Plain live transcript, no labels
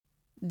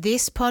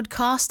This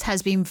podcast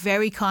has been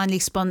very kindly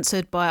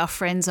sponsored by our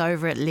friends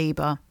over at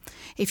Liebherr.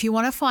 If you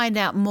want to find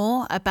out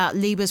more about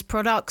Liebherr's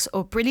products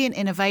or brilliant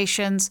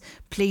innovations,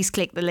 please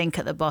click the link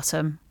at the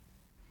bottom.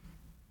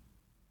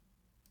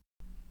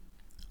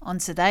 On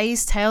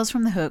today's Tales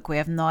from the Hook, we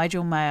have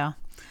Nigel Maeer.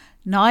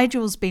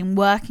 Nigel's been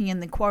working in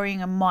the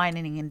quarrying and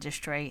mining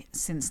industry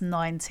since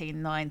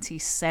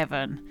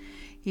 1997.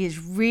 He is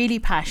really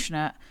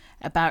passionate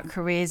about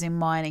careers in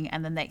mining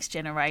and the next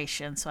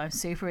generation, so I'm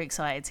super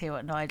excited to hear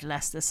what Nigel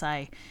has to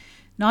say.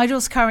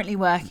 Nigel's currently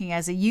working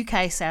as a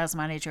UK sales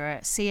manager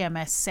at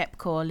CMS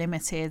Sepcor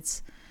Limited,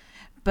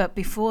 but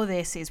before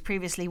this he's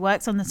previously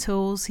worked on the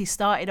tools. He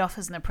started off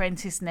as an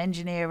apprentice in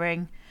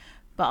engineering,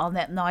 but I'll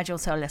let Nigel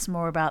tell us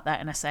more about that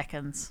in a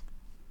second.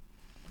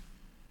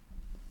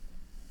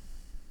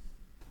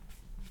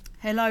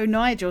 Hello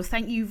Nigel,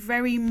 thank you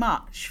very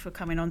much for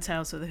coming on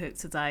Tales of the Hook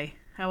today.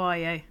 How are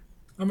you?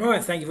 I'm all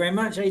right, thank you very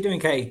much. How you doing,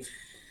 Kate?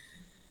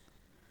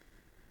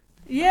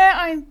 Yeah,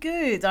 I'm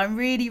good. I'm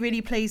really,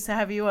 really pleased to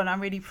have you on.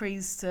 I'm really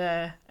pleased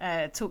to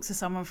talk to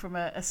someone from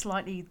a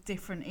slightly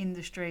different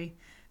industry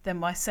than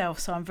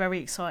myself. So I'm very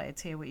excited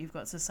to hear what you've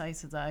got to say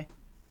today.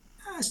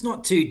 It's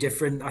not too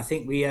different. I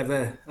think we have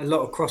a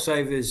lot of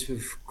crossovers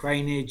with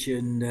craneage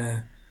and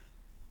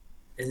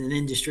as an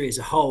industry as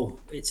a whole.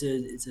 It's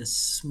a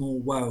small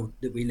world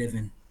that we live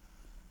in.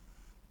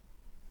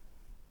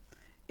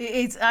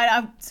 It's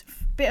a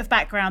bit of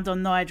background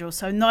on Nigel.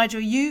 So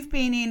Nigel, you've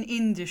been in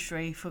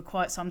industry for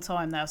quite some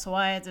time now. So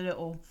I had a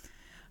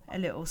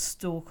little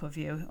stalk of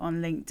you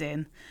on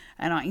LinkedIn,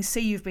 and I can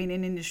see you've been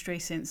in industry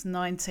since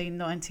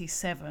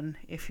 1997.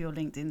 If your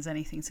LinkedIn's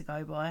anything to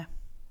go by.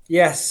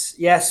 Yes,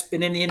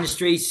 been in the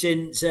industry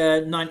since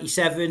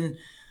 '97.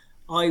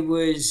 I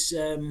was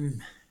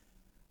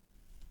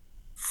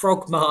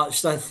frog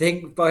marched, I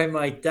think, by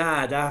my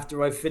dad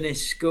after I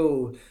finished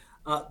school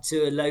up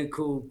to a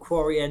local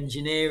quarry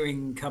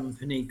engineering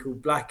company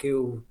called Black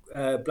Hill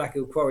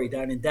Quarry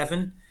down in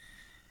Devon.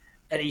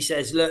 And he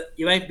says, "Look,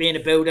 you ain't being a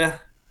builder.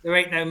 There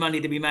ain't no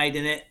money to be made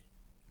in it.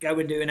 Go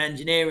and do an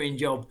engineering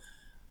job."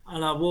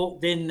 And I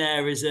walked in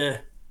there as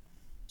a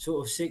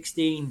sort of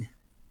 16,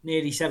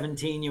 nearly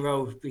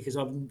 17-year-old, because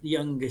I'm the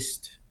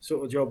youngest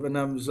sort of job. And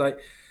I was like,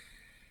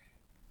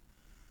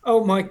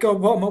 oh my God,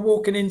 what am I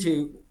walking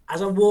into?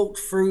 As I walked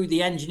through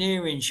the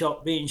engineering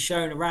shop being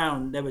shown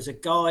around, there was a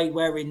guy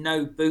wearing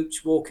no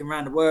boots walking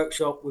around the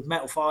workshop with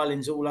metal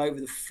filings all over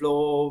the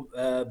floor.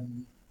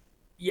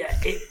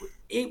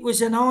 It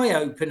was an eye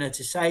opener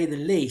to say the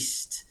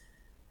least.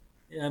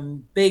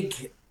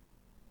 Big,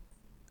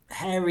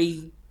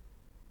 hairy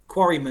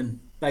quarryman,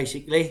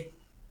 basically.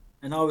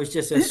 And I was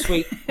just a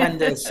sweet,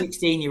 tender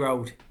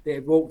 16-year-old that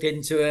had walked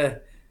into a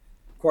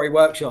quarry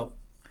workshop.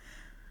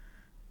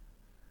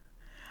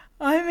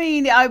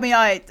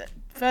 I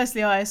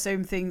firstly I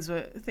assume things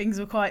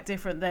were quite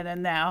different then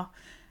and now,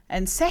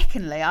 and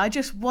secondly, I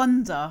just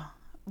wonder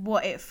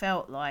what it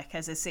felt like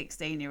as a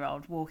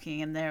 16-year-old walking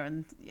in there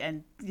and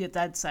your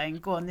dad saying,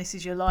 "Go on, this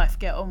is your life,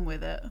 get on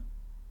with it."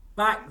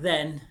 Back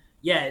then,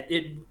 yeah,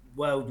 the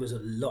world was a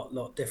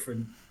lot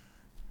different.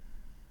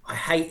 I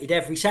hated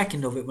every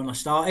second of it when I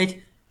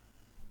started.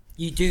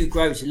 You do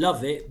grow to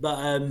love it, but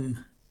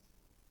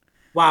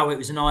wow, it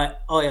was an eye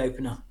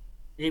opener.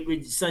 It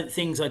was some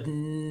things I'd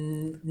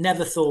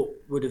never thought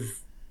would have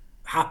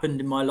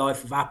happened in my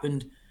life have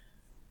happened.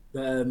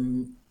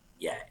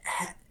 Yeah,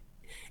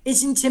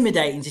 it's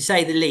intimidating to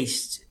say the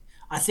least.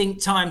 I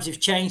think times have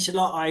changed a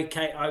lot.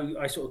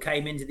 I sort of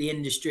came into the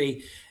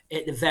industry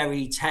at the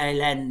very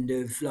tail end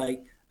of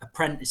like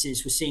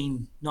apprentices were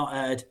seen, not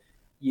heard.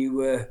 You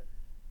were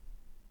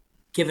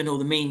given all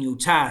the menial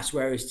tasks,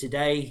 whereas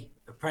today,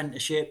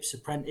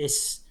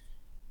 apprentice,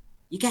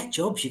 you get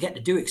jobs, you get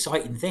to do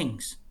exciting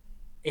things.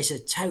 It's a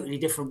totally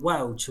different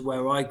world to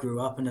where I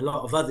grew up, and a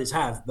lot of others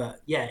have.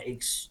 But yeah,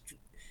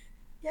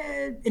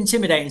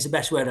 intimidating is the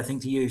best word I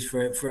think to use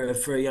for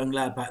a young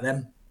lad back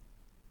then.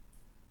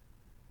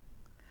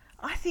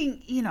 I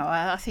think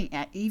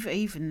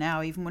even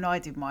now, even when I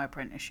did my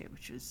apprenticeship,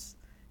 which was,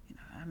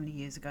 how many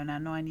years ago now,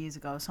 9 years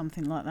ago or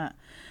something like that.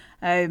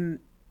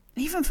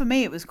 Even for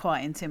me, it was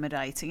quite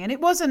intimidating, and it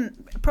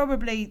wasn't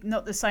probably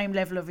not the same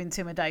level of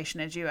intimidation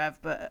as you have,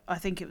 but I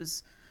think it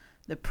was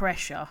the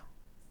pressure,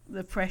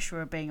 the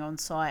pressure of being on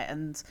site,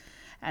 and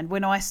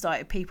when I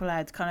started, people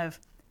had kind of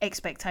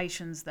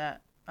expectations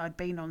that I'd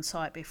been on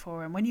site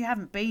before, and when you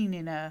haven't been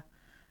in a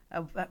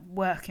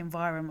work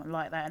environment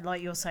like that, and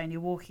like you're saying, you're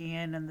walking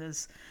in and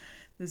there's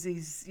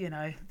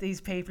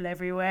these people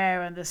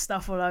everywhere and there's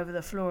stuff all over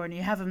the floor, and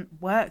you haven't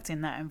worked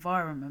in that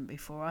environment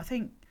before. I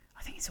think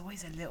it's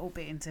always a little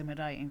bit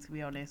intimidating, to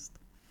be honest.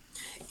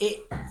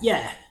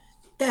 Yeah,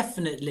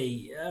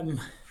 definitely.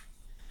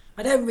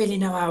 I don't really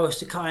know how else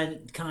to kind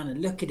of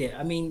look at it.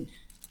 I mean,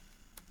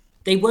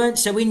 they weren't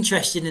so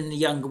interested in the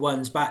younger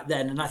ones back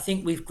then, and I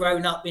think we've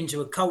grown up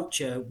into a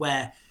culture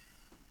where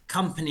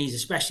companies,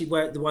 especially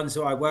where the ones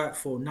that I work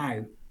for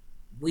now,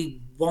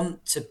 we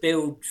want to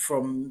build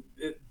from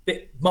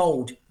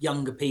mold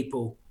younger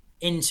people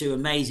into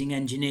amazing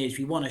engineers.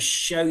 We want to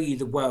show you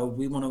the world.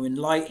 We want to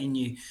enlighten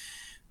you.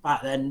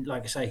 Back then,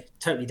 like I say,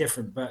 totally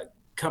different. But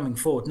coming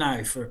forward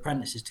now for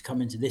apprentices to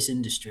come into this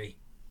industry,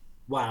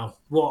 wow,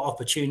 what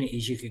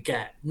opportunities you could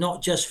get.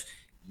 Not just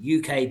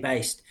UK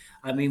based.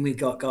 I mean, we've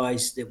got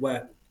guys that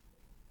work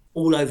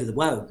all over the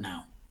world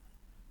now.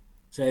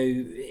 So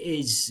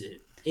it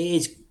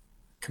is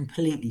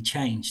completely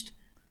changed,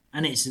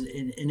 and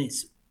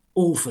it's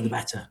all for the It,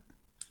 better.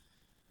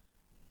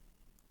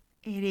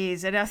 it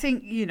is, and I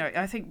think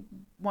I think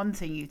one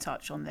thing you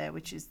touch on there,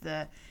 which is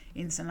the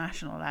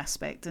international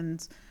aspect,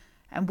 and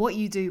what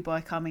you do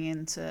by coming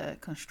into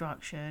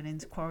construction,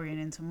 into quarrying,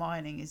 into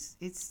mining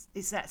it's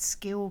that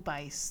skill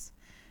base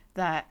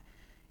that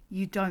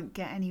you don't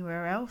get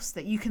anywhere else,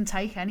 that you can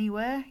take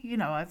anywhere.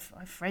 I've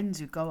friends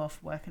who go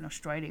off, work in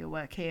Australia,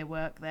 work here,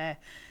 work there,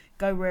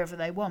 go wherever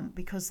they want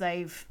because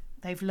they've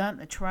learnt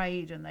the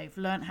trade and they've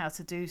learnt how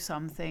to do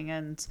something.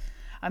 And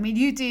I mean,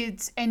 you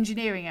did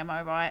engineering, am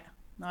I right,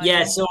 Yeah,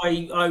 Nigel? so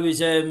I was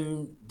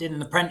did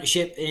an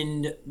apprenticeship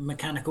in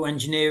mechanical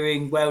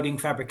engineering, welding,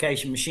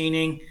 fabrication,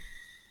 machining.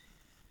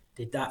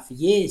 Did that for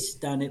years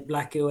down at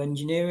Black Hill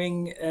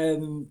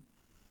Engineering.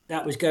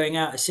 That was going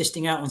out,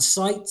 assisting out on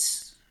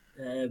sites,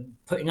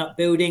 putting up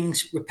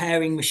buildings,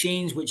 repairing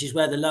machines, which is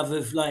where the love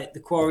of like the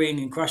quarrying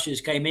and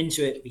crushers came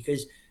into it,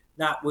 because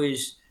that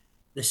was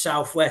the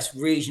Southwest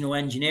Regional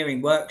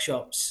Engineering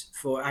Workshops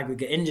for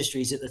aggregate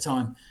industries at the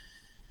time.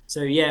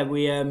 So yeah,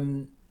 we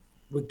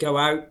would go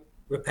out,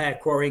 repair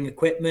quarrying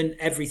equipment,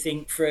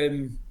 everything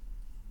from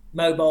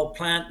mobile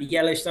plant, the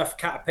yellow stuff,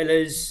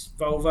 Caterpillars,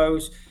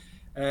 Volvos.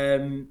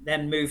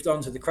 Then moved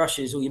on to the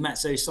crushers, all your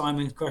Metso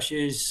Simon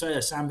crushers,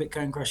 Sandvik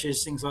cone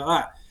crushers, things like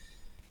that.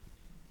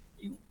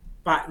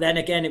 Back then,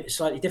 again, it was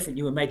slightly different.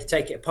 You were made to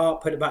take it apart,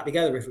 put it back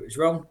together. If it was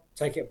wrong,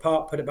 take it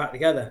apart, put it back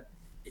together.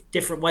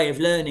 Different way of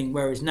learning.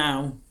 Whereas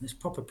now, there's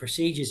proper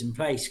procedures in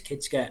place.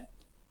 Kids get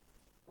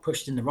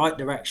pushed in the right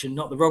direction,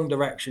 not the wrong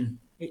direction.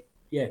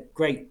 Yeah,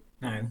 great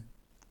now.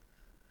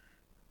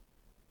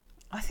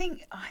 I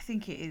think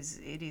it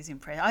is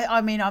impressive.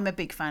 I mean, I'm a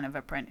big fan of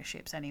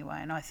apprenticeships anyway,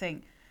 and I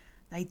think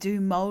they do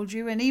mould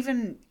you. And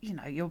even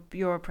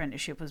your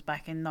apprenticeship was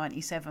back in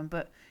 '97,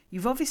 but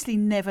you've obviously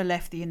never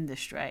left the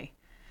industry.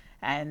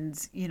 And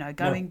No,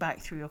 going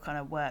back through your kind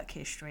of work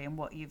history and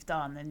what you've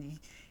done, and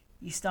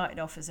you started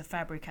off as a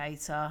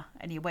fabricator,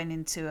 and you went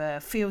into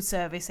a field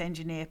service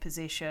engineer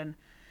position.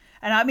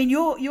 And I mean,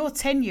 your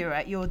tenure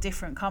at your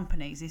different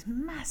companies is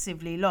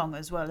massively long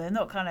as well. They're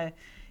not kind of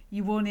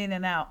you won in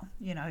and out,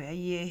 a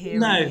year here, a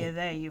no, year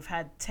there. You've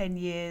had 10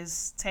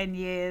 years, 10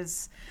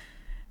 years,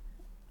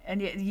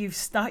 and yet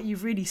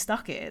you've really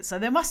stuck at it. So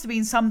there must have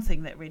been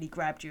something that really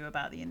grabbed you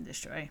about the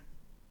industry.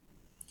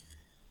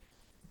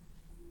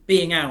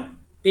 being out,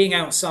 being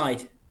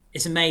outside,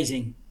 it's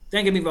amazing.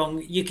 Don't get me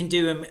wrong. You can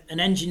do an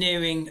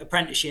engineering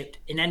apprenticeship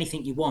in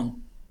anything you want.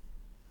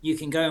 You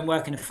can go and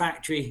work in a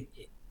factory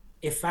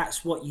if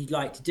that's what you'd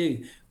like to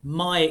do.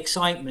 My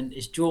excitement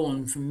is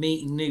drawn from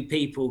meeting new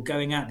people,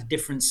 going out to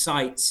different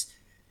sites,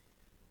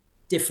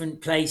 different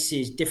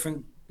places,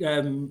 different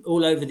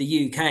all over the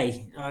UK.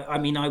 I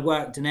mean, I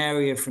worked an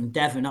area from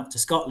Devon up to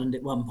Scotland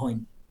at one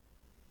point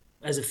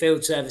as a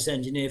field service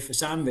engineer for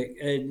Sandvik,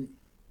 and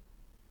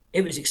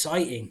it was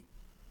exciting.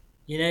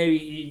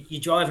 You're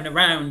driving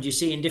around, you're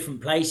seeing different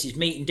places,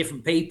 meeting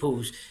different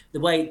peoples.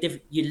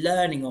 You're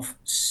learning off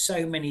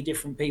so many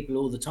different people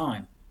all the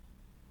time.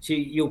 So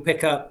you'll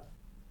pick up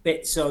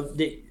bits of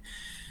the.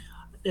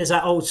 There's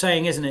that old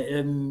saying, isn't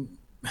it?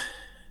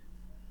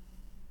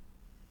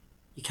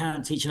 You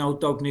can't teach an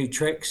old dog new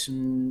tricks.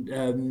 And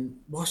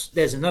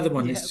there's another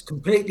one Yeah. that's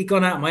completely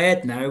gone out of my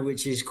head now,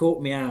 which has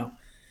caught me out.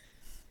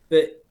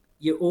 But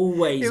you're It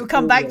always, will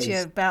come back to you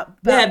always, about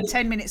yeah, about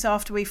 10 minutes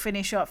after we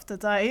finish off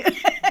today.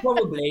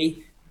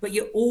 probably. But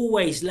you're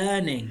always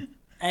learning,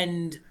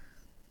 and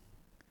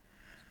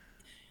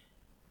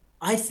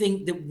I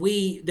think that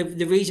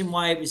the reason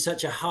why it was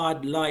such a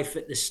hard life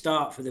at the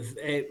start for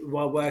the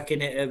while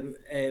working at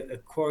a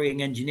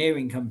quarrying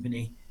engineering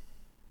company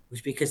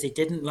was because they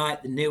didn't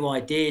like the new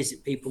ideas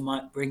that people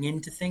might bring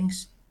into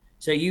things.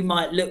 So you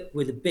might look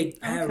with a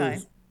big pair Okay.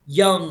 of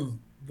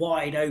young,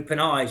 wide open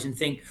eyes and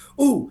think,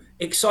 "Oh,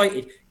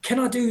 excited! Can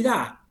I do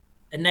that?"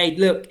 And they'd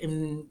look,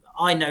 and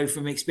I know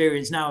from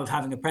experience now of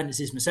having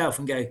apprentices myself,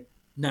 and go,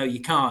 "No,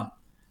 you can't."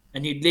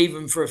 And you'd leave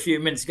them for a few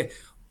minutes, and go,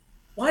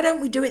 why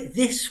don't we do it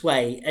this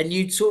way? And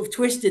you'd sort of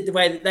twisted the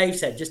way that they've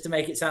said just to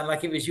make it sound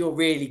like it was your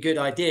really good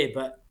idea.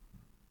 But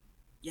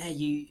yeah,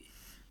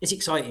 it's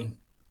exciting.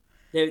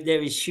 There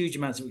is huge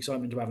amounts of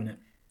excitement to having it.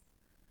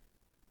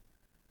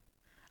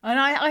 And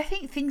I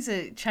think things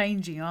are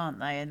changing, aren't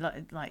they? And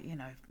like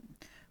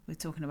we're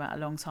talking about a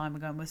long time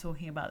ago, and we're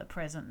talking about the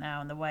present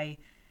now, and the way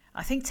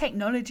I think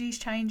technology's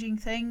changing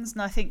things,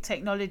 and I think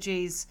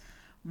technology's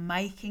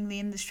making the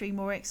industry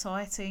more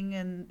exciting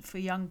and for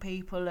young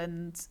people,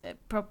 and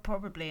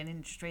probably an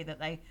industry that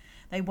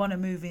they want to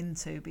move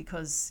into,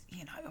 because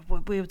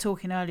we were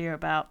talking earlier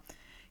about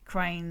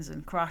cranes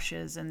and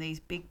crushers and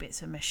these big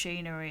bits of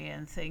machinery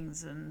and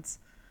things, and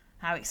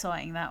how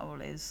exciting that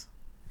all is.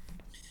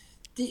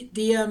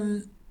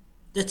 The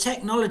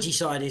technology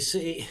side is.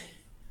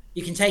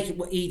 You can take it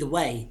either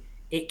way.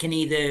 It can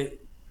either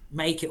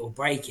make it or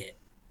break it.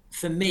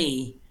 For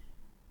me,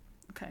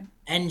 Okay.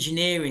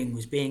 engineering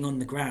was being on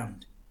the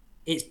ground.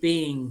 It's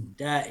being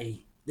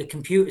dirty. The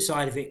computer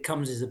side of it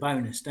comes as a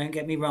bonus. Don't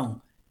get me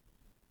wrong.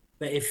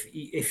 But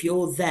if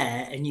you're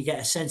there and you get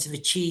a sense of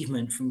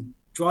achievement from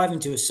driving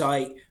to a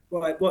site,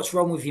 right? What's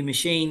wrong with your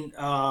machine?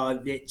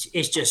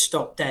 It's just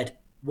stopped dead.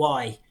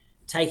 Why?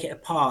 Take it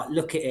apart,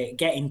 look at it,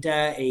 getting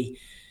dirty,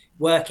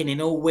 working in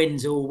all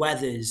winds, all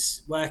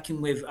weathers,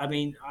 working with. I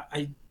mean,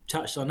 I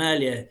touched on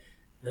earlier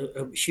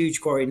a huge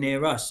quarry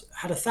near us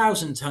had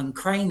 1,000 ton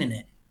crane in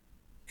it.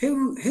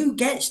 Who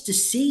gets to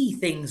see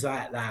things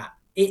like that?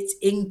 It's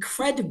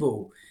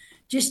incredible.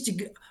 Just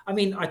to, I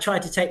mean, I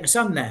tried to take my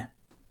son there.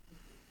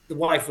 The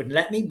wife wouldn't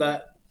let me,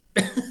 but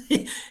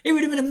it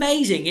would have been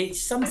amazing.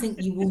 It's something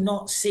you will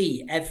not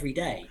see every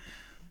day.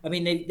 I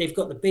mean, they've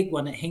got the big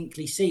one at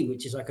Hinkley Sea,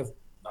 which is like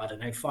I don't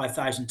know,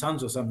 5,000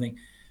 tons or something,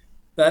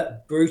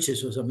 but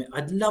Brutus or something.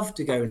 I'd love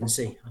to go and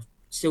see. I'm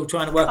still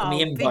trying to work on the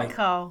Carl, big invite.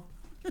 Carl.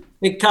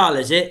 Big Carl,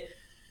 is it?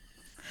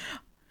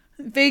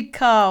 Big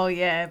Carl,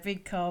 yeah,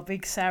 big Carl,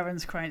 big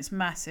Saren's crane. It's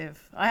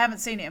massive. I haven't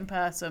seen it in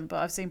person, but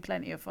I've seen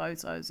plenty of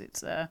photos.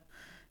 It's an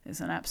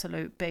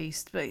absolute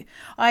beast. But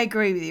I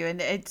agree with you,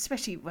 and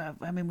especially, well,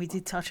 I mean, we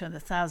did touch on the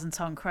 1,000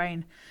 ton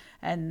crane,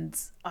 and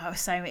I was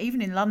saying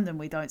even in London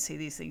we don't see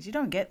these things. You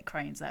don't get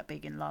cranes that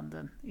big in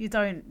London. You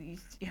don't.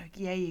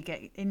 Yeah, you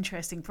get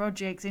interesting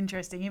projects,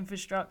 interesting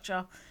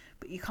infrastructure,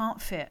 but you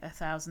can't fit a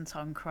 1,000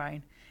 ton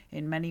crane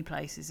in many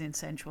places in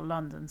central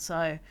London.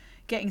 So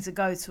getting to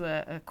go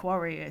to a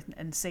quarry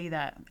and see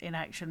that in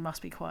action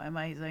must be quite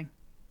amazing.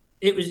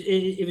 It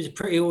was a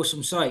pretty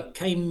awesome sight.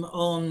 Came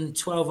on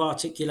 12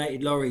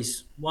 articulated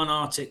lorries, one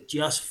Arctic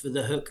just for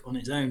the hook on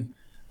its own.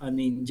 I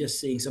mean, just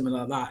seeing something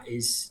like that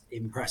is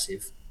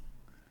impressive.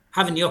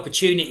 Having the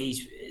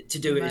opportunities to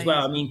do it as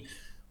well. I Amazing. mean,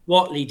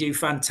 Watley do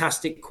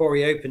fantastic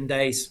quarry open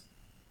days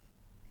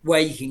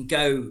where you can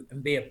go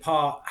and be a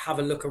part, have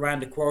a look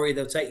around the quarry.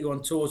 They'll take you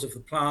on tours of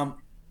the plant.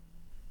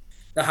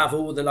 They'll have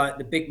all the like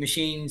the big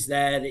machines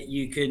there that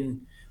you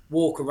can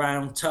walk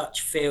around,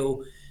 touch,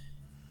 feel,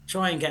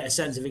 try and get a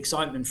sense of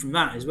excitement from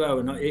that as well.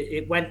 And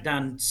it went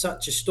down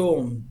such a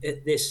storm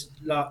this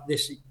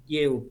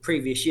year or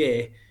previous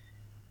year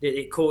that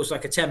it caused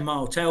like a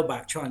 10-mile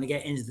tailback trying to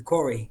get into the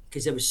quarry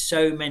because there were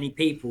so many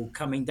people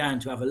coming down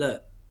to have a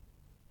look.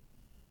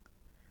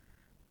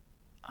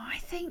 I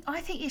think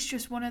it's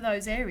just one of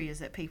those areas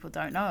that people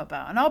don't know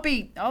about. And I'll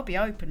be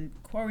open.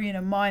 Quarrying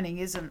and mining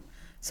isn't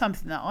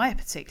something that I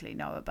particularly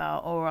know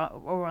about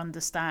or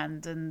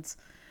understand. And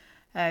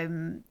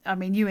I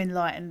mean, you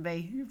enlightened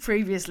me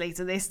previously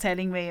to this,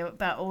 telling me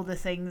about all the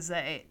things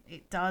that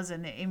it does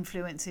and it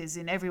influences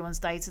in everyone's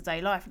day to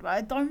day life. But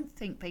I don't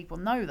think people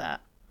know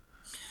that.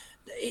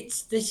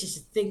 It's This is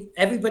the thing.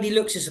 Everybody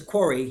looks at a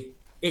quarry.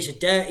 It's a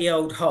dirty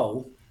old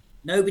hole.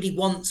 Nobody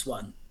wants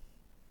one.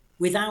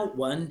 Without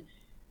one,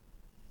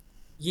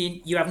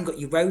 you haven't got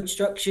your road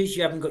structures,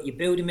 you haven't got your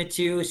building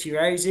materials,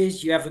 your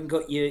houses, you haven't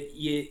got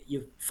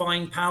your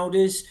fine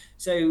powders.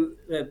 So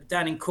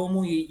down in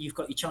Cornwall, you've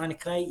got your china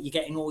clay. You're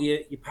getting all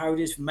your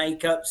powders for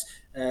makeups,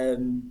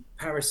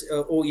 Paris,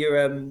 all your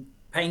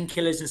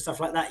painkillers and stuff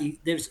like that.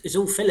 It's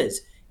all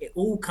fillers. It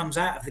all comes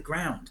out of the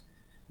ground.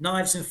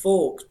 Knives and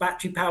forks,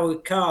 battery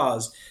powered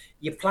cars,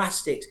 your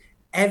plastics,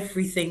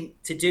 everything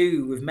to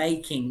do with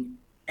making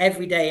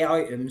everyday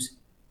items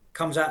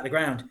comes out of the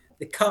ground.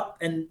 The cup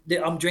and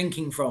that I'm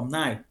drinking from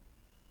now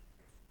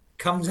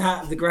comes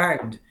out of the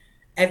ground.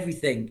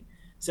 Everything.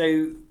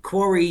 So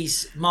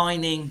quarries,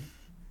 mining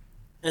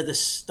are the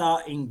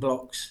starting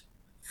blocks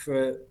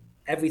for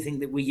everything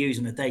that we use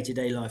in a day to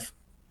day life.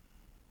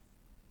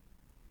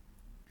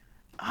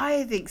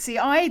 I think, see,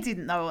 I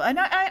didn't know. And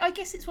I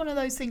guess it's one of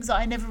those things that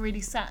I never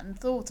really sat and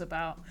thought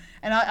about.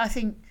 And I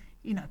think,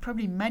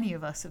 probably many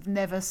of us have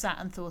never sat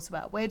and thought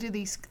about where do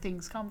these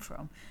things come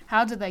from?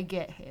 How do they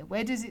get here?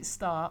 Where does it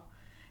start?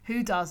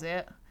 Who does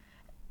it?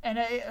 And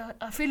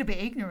I feel a bit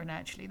ignorant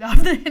actually.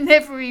 That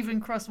never even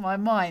crossed my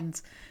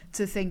mind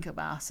to think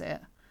about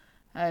it.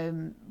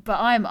 But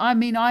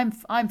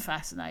I'm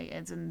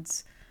fascinated,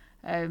 and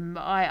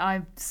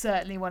I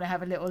certainly want to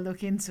have a little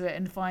look into it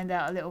and find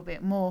out a little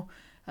bit more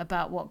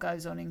about what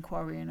goes on in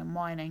quarrying and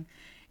mining.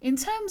 In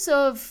terms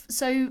of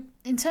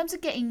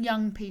getting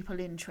young people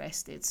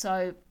interested,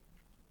 so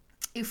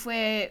if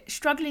we're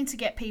struggling to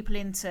get people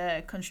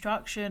into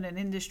construction and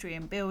industry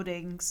and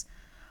buildings,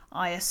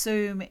 I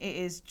assume it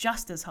is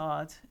just as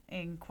hard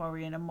in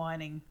quarrying and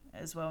mining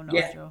as well,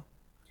 Yeah, Nigel.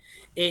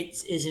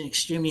 it is an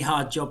extremely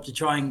hard job to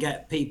try and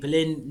get people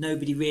in.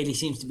 Nobody really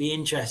seems to be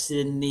interested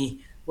in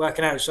the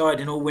working outside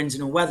in all winds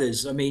and all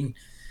weathers. I mean,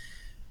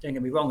 don't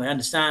get me wrong, I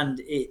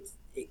understand it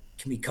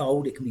can be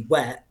cold, it can be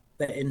wet,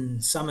 but in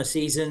summer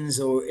seasons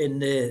or in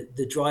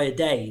the drier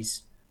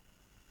days,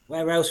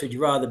 where else would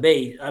you rather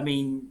be? I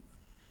mean,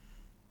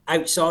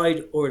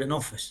 outside or in an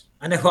office.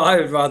 I know what I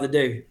would rather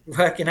do,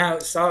 working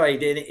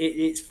outside, and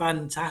it's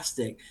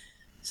fantastic.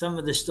 Some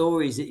of the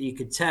stories that you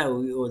could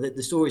tell, or that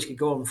the stories could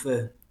go on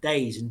for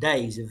days and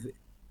days of.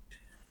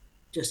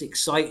 just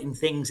exciting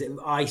things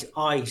that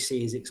I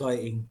see as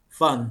exciting,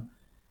 fun,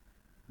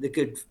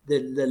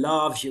 the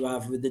laughs you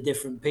have with the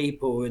different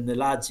people and the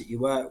lads that you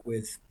work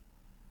with.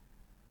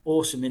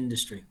 Awesome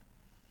industry,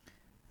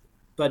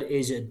 but it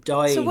is a So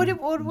dying what do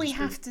we industry.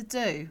 have to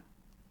do?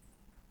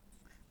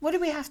 What do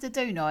we have to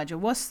do, Nigel?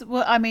 What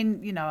I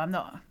mean, I'm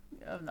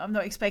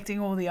not expecting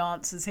all the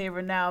answers here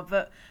and now,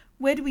 but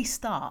where do we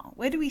start?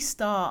 Where do we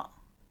start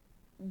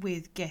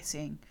with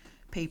getting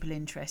people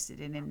interested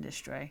in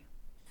industry?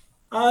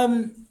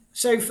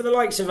 So for the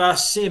likes of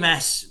us,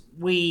 CMS,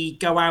 we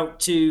go out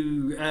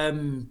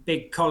to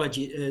big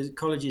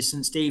colleges,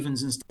 St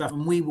Stephen's and stuff,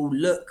 and we will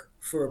look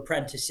for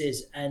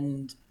apprentices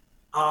and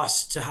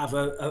ask to have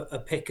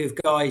a pick of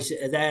guys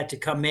that are there to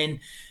come in.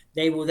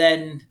 They will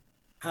then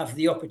have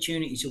the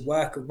opportunity to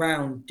work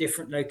around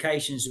different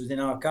locations within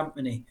our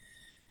company.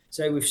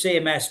 So with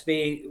CMS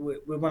being,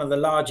 we're one of the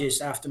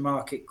largest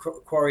aftermarket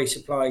quarry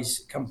supplies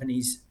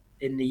companies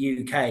in the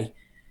UK.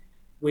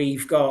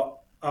 We've got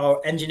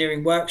our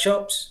engineering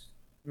workshops.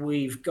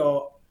 We've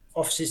got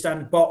offices down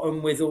the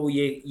bottom with all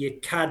your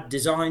CAD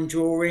design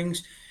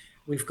drawings.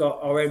 We've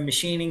got our own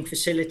machining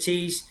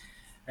facilities,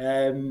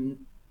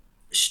 um,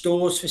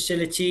 stores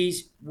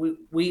facilities.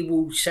 We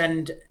will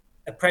send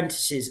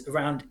apprentices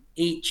around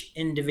each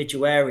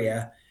individual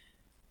area.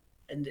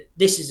 And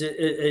this is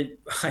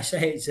I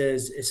say it's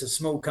a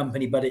small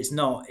company, but it's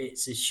not.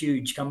 It's a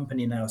huge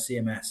company now,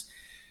 CMS.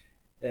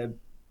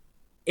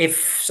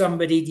 If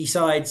somebody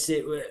decides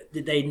that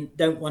they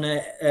don't want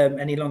to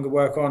any longer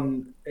work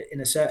on in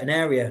a certain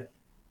area,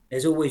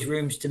 there's always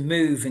rooms to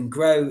move and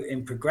grow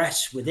and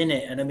progress within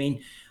it. And I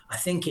mean, I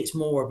think it's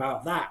more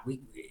about that.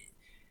 We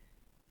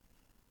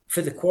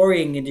For the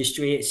quarrying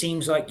industry, it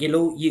seems like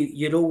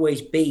you'll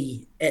always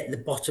be at the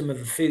bottom of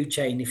a food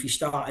chain. If you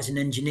start as an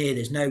engineer,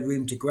 there's no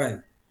room to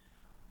grow.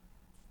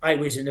 I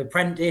was an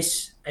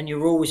apprentice, and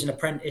you're always an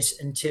apprentice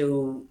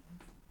until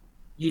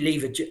you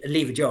leave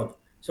a job.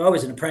 So I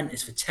was an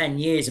apprentice for 10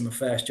 years in my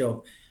first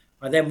job.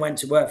 I then went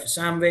to work for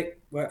Sandvik,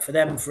 worked for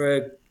them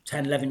for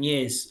 10, 11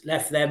 years,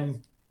 left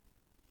them.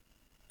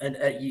 And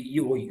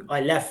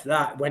I left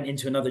that, went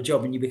into another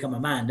job, and you become a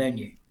man, don't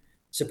you?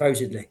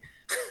 Supposedly.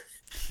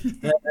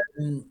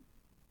 Um,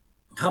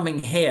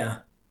 Coming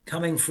here,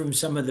 coming from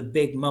some of the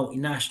big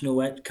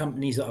multinational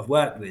companies that I've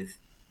worked with,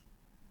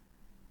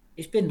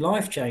 it's been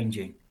life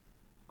changing.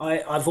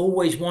 I've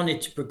always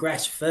wanted to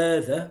progress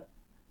further,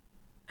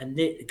 and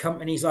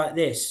companies like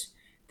this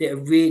that are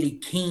really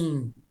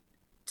keen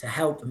to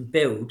help and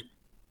build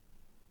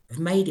have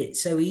made it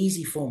so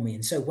easy for me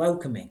and so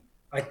welcoming.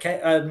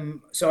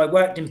 So I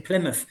worked in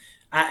Plymouth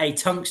at a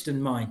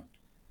tungsten mine.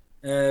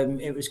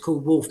 It was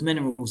called Wolf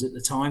Minerals at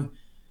the time.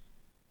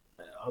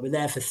 I was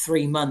there for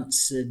 3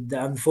 months, and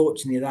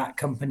unfortunately, that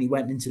company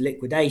went into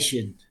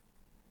liquidation.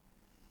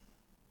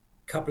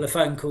 A couple of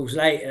phone calls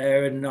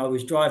later, and I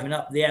was driving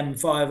up the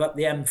M5, up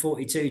the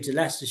M42 to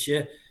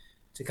Leicestershire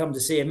to come to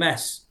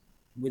CMS.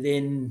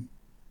 Within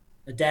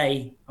a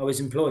day, I was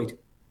employed,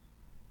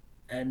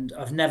 and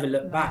I've never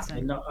looked back.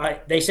 Amazing. And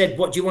they said,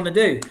 "What do you want to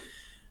do?"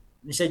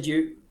 They said,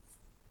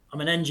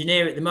 I'm an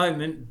engineer at the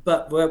moment,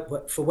 but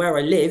for where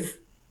I live,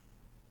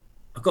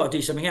 I've got to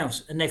do something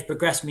else." And they've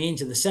progressed me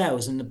into the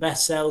sales, and the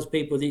best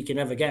salespeople that you can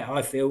ever get,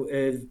 I feel,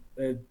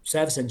 are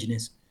service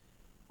engineers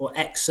or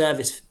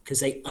ex-service, because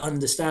they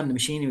understand the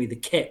machinery, the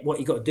kit, what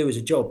you got to do as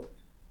a job.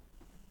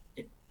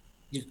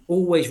 There's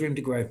always room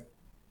to grow.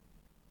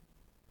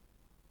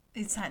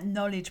 It's that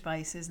knowledge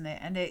base, isn't it?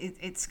 And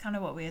it's kind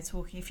of what we are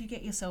talking. If you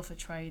get yourself a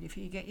trade, if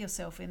you get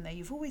yourself in there,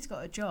 you've always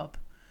got a job.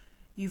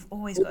 You've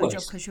always got a job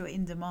Always. because you're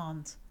in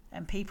demand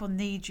and people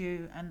need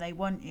you and they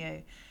want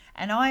you.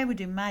 And I would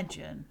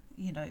imagine,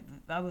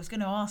 I was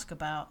going to ask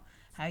about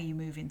how you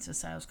move into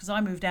sales because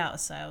I moved out of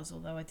sales,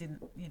 although I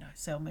didn't,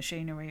 sell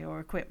machinery or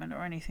equipment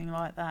or anything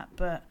like that.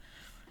 But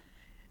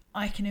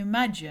I can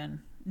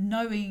imagine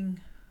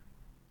knowing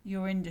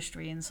your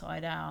industry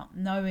inside out,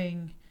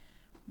 knowing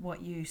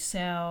what you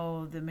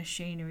sell, the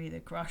machinery, the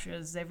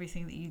crushers,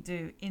 everything that you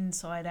do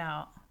inside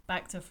out,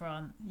 back to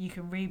front, you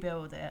can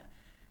rebuild it.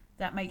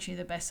 That makes you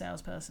the best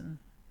salesperson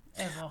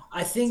ever,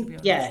 I to be think,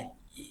 honest. yeah,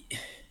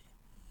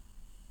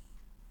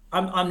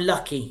 I'm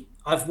lucky.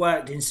 I've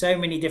worked in so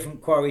many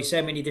different quarries,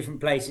 so many different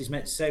places,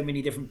 met so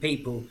many different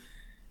people.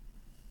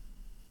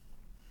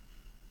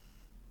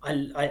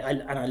 And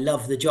I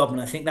love the job, and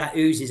I think that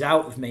oozes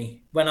out of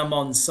me when I'm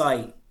on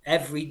site.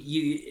 As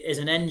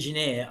an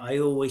engineer, I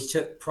always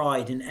took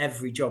pride in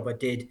every job I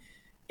did,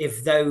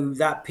 if though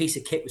that piece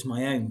of kit was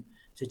my own.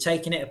 So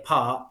taking it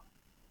apart,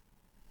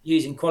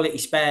 using quality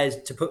spares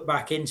to put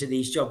back into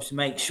these jobs to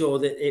make sure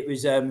that it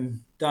was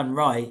done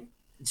right,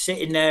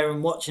 sitting there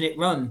and watching it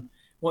run,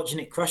 watching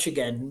it crush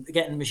again,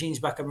 getting the machines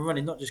back up and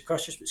running, not just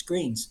crushers but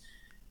screens.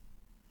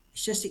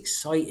 It's just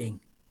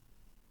exciting.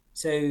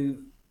 So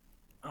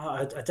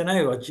I don't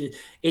know.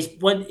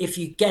 It's when if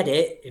you get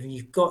it, if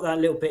you've got that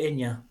little bit in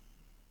you,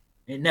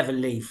 it never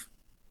leave,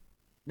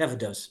 never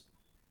does.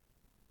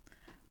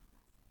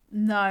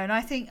 No, and I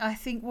think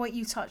what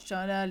you touched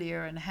on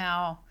earlier and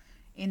how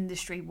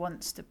industry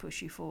wants to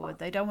push you forward.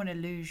 They don't want to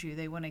lose you.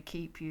 They want to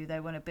keep you. They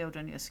want to build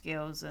on your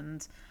skills.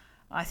 And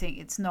I think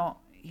it's not,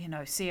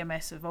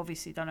 CMS have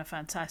obviously done a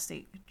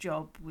fantastic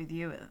job with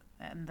you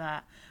and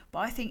that. But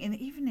I think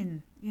even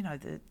in,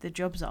 the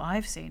jobs that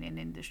I've seen in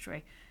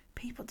industry,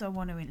 people don't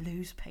want to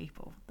lose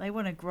people. They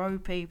want to grow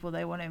people.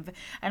 They want to,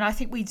 and I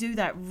think we do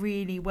that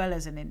really well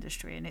as an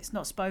industry, and it's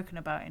not spoken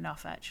about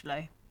enough,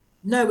 actually.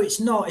 No, it's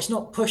not. It's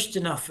not pushed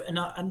enough, and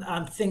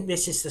I think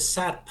this is the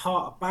sad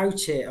part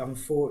about it.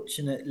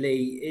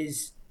 Unfortunately,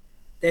 is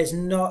there's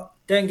not.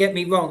 Don't get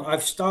me wrong.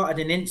 I've started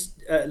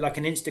like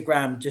an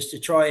Instagram just to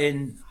try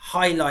and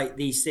highlight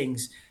these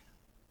things.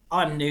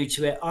 I'm new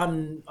to it.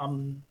 I'm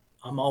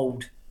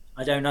old.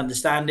 I don't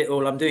understand it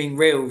all. I'm doing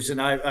reels,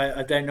 and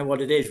I don't know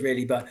what it is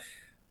really, but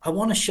I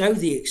want to show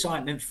the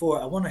excitement for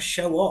it. I want to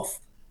show off.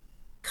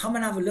 Come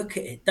and have a look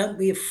at it. Don't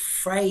be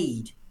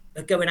afraid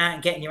of going out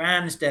and getting your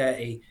hands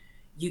dirty.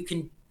 You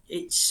can.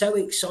 It's so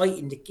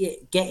exciting to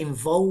get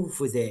involved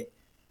with it.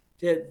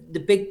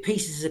 The big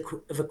pieces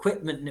of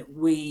equipment that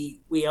we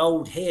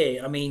hold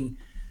here. I mean,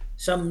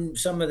 some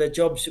of the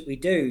jobs that we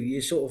do, you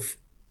sort of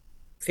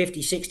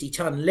 50, 60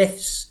 ton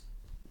lifts,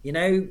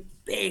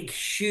 big,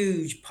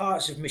 huge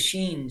parts of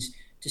machines.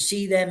 To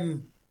see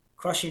them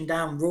crushing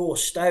down raw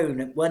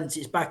stone once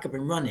it's back up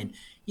and running,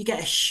 you get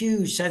a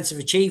huge sense of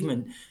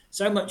achievement.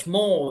 So much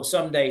more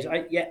some days.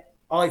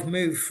 I've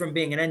moved from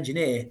being an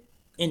engineer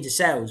into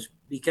sales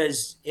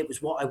because it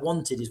was what I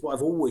wanted, is what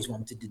I've always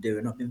wanted to do,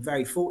 and I've been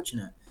very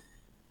fortunate.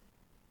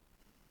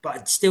 But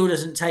it still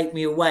doesn't take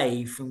me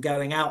away from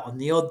going out on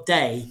the odd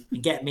day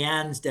and getting my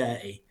hands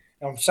dirty.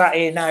 I'm sat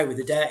here now with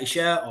a dirty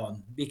shirt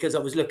on because I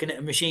was looking at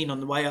a machine on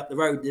the way up the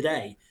road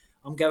today.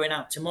 I'm going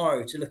out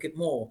tomorrow to look at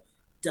more.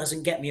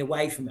 Doesn't get me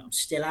away from it. I'm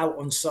still out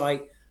on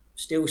site,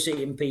 still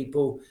seeing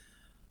people,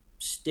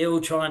 still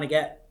trying to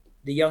get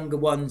the younger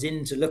ones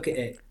in to look at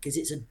it because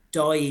it's a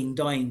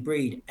dying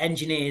breed.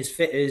 Engineers,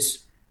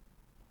 fitters,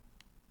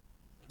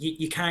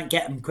 you can't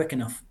get them quick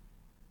enough.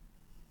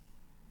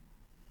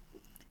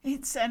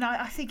 And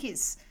I think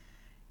it's,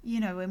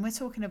 when we're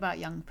talking about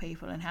young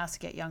people and how to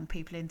get young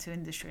people into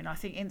industry, and I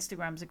think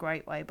Instagram's a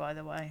great way, by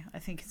the way. I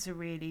think it's a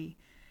really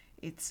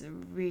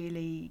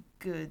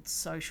good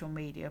social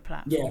media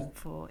platform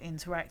for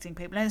interacting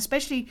people, and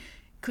especially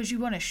because you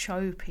want to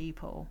show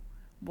people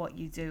what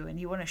you do, and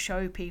you want to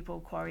show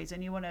people quarries,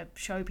 and you want to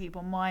show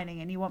people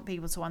mining, and you want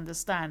people to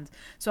understand.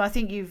 So I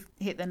think you've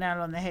hit the nail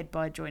on the head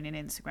by joining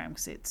Instagram,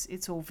 because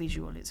it's all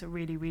visual. It's a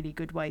really, really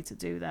good way to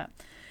do that.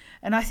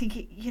 And I think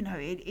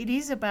it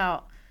is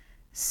about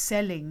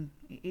selling.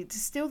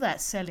 It's still that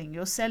selling.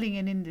 You're selling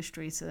an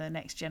industry to the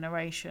next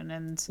generation,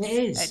 and it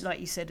is, like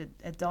you said,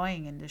 a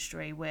dying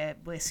industry where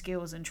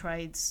skills and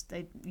trades,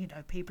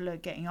 people are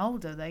getting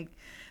older.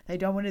 They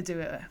don't want to do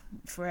it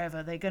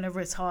forever. They're going to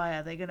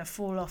retire. They're going to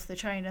fall off the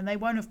train, and they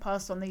won't have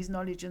passed on these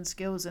knowledge and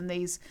skills and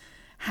these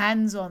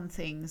hands-on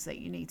things that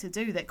you need to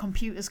do that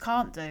computers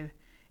can't do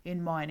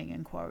in mining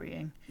and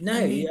quarrying. No,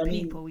 you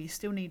need people. You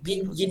still need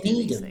people to do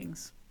these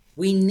things.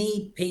 We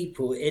need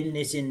people in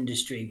this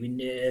industry. We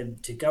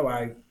need to go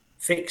out,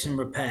 fix and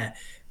repair.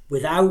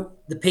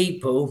 Without the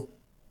people,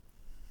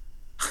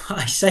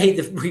 I say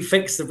that we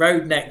fix the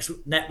road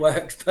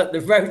networks, but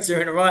the roads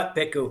are in a right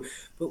pickle.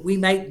 But we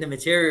make the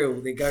material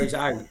that goes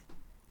out.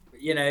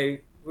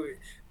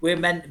 We're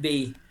meant to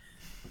be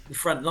the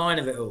front line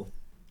of it all.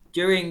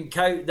 During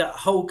that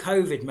whole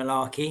COVID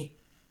malarkey,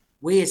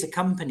 we as a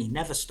company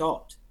never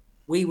stopped.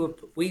 We were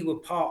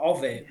part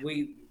of it.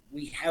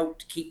 We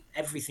helped keep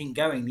everything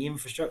going, the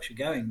infrastructure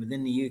going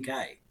within the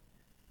UK.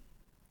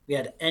 We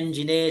had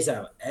engineers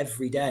out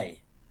every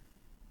day.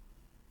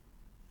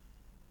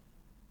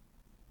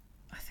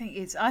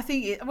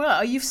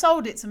 Well, you've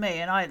sold it to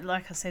me, and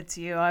like I said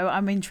to you,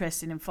 I'm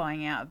interested in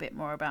finding out a bit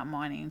more about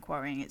mining and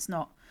quarrying. It's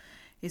not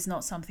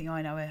something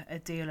I know a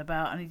deal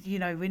about.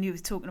 And when you were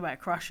talking about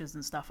crushers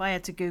and stuff, I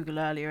had to Google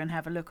earlier and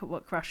have a look at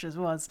what crushers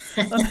was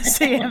on the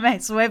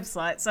CMS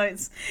website. So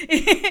it's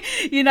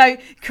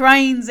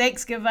cranes,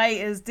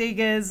 excavators,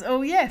 diggers.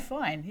 Oh yeah,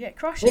 fine, yeah,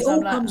 crushers. It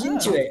all comes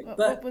into it.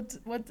 But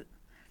what?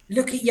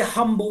 Look at your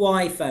humble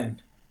iPhone.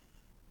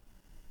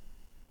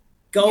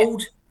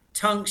 Gold,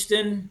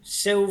 tungsten,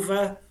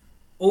 silver,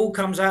 all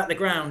comes out of the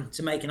ground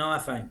to make an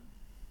iPhone.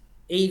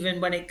 Even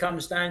when it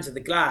comes down to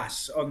the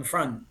glass on the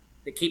front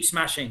that keeps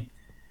smashing,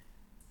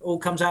 all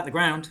comes out the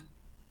ground.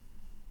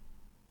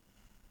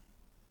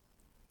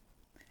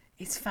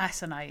 It's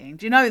fascinating.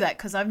 Do you know that?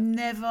 Because I've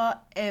never,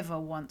 ever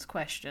once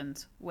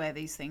questioned where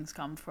these things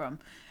come from.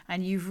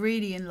 And you've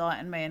really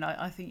enlightened me, and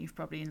I think you've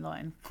probably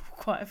enlightened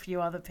quite a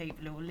few other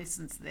people who will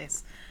listen to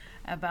this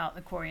about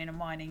the quarry and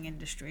mining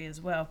industry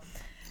as well.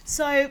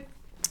 So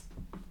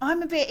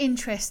I'm a bit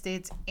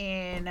interested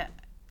in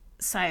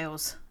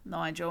sales,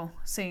 Nigel,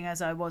 seeing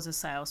as I was a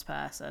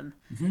salesperson.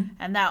 Mm-hmm.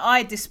 And now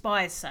I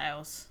despise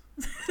sales.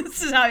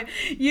 So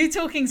you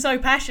talking so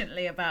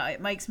passionately about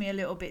it makes me a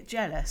little bit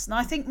jealous. And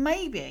I think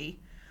maybe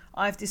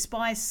I've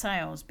despised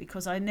sales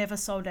because I never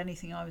sold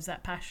anything I was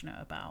that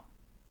passionate about.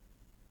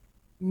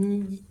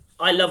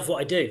 I love what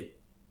I do.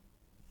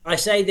 I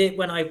say that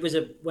when I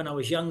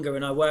was younger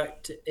and I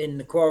worked in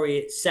the quarry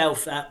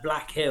itself at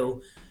Black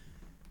Hill,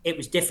 it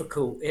was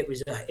difficult. It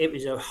was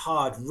a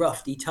hard,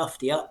 roughy,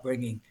 tufty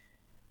upbringing.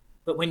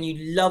 But when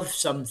you love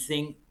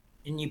something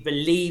and you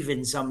believe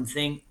in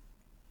something,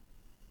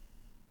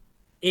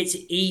 it's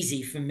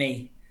easy for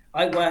me.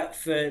 I work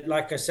for,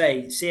 like I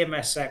say,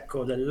 CMS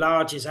Sapcor, the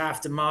largest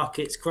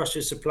aftermarket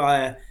crusher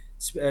supplier,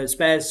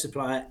 spares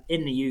supplier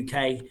in the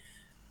UK.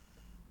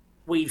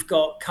 We've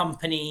got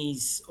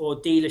companies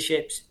or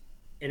dealerships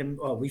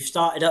well, we've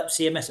started up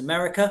CMS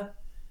America.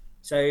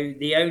 So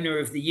the owner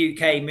of the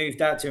UK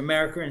moved out to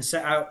America and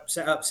set up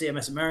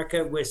CMS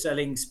America. We're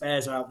selling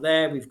spares out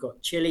there. We've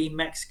got Chile,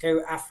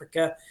 Mexico,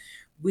 Africa.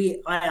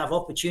 I have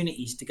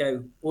opportunities to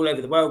go all over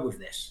the world with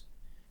this.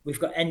 We've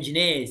got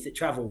engineers that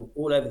travel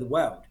all over the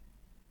world,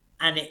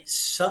 and it's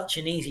such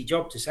an easy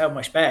job to sell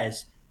my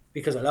spares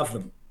because I love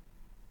them,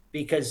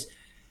 because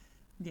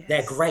they're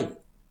Yes. great.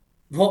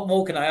 What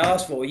more can I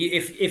ask for?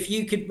 If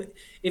you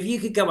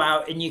could go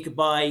out and you could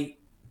buy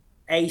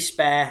a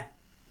spare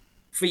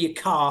for your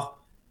car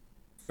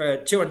for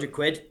 200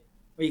 quid,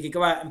 or you could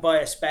go out and buy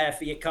a spare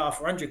for your car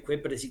for 100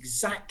 quid, but it's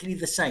exactly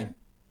the same,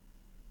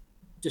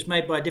 just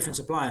made by a different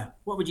supplier.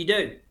 What would you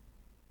do?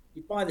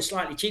 You buy the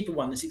slightly cheaper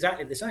one that's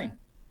exactly the same.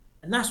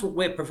 And that's what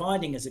we're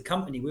providing as a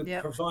company. We're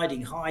Yep.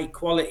 providing high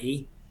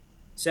quality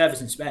service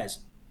and spares.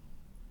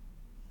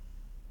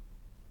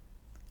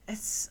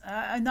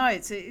 I know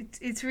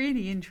it's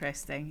really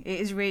interesting.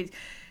 It is really.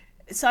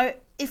 So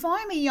if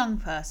I'm a young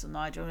person,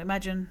 Nigel,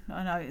 imagine,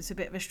 I know it's a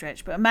bit of a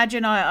stretch, but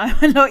imagine I'm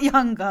a lot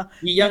younger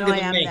You're than younger I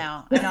than am me.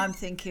 now, and I'm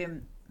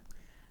thinking,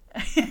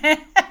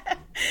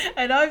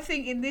 and I'm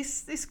thinking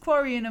this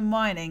quarrying and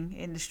mining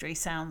industry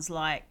sounds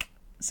like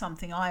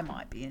something I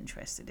might be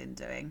interested in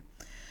doing.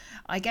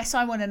 I guess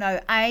I want to know,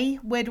 A,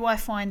 where do I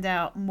find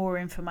out more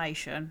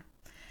information?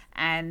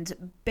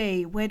 And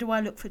B, where do I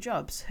look for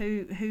jobs?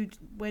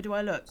 Where do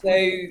I look? So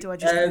Do I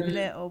just Google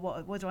it, or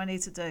what do I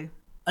need to do?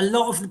 a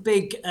lot of the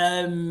big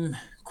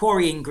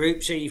quarrying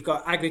groups, so you've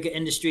got Aggregate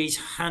Industries,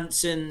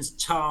 Hanson's,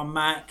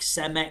 Tarmac,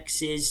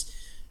 Cemex's,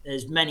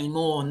 there's many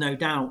more, no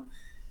doubt.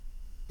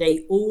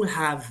 They all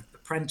have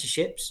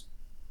apprenticeships.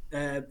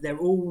 They're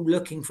all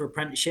looking for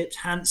apprenticeships.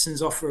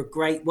 Hanson's offer a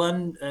great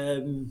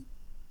one.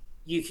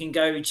 You can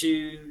go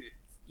to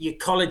your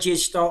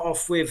colleges, start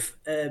off with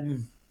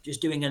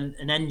just doing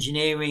an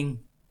engineering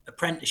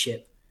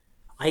apprenticeship.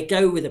 I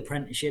go with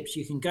apprenticeships.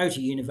 You can go to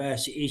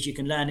universities, you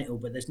can learn it all,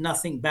 but there's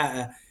nothing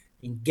better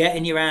than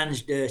getting your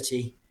hands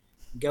dirty,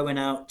 going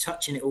out,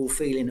 touching it all,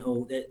 feeling it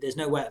all. There's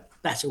no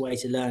better way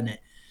to learn it.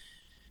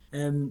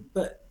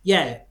 But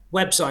yeah,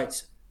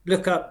 websites.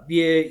 Look up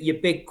your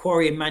big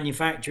quarrying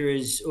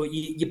manufacturers, or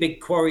your big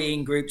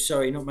quarrying groups.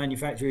 Sorry, not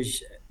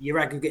manufacturers. Your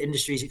aggregate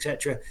industries,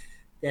 etc.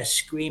 They're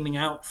screaming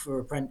out for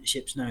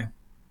apprenticeships now.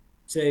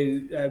 So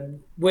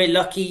we're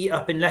lucky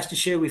up in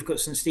Leicestershire. We've got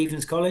St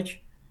Stephen's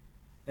College.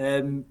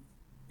 Um,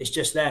 it's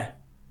just there.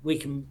 We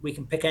can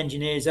pick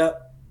engineers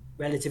up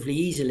relatively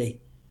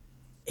easily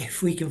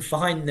if we can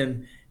find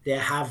them. They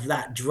have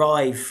that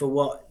drive for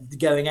what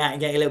going out and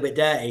getting a little bit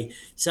dirty.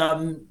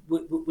 So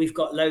we've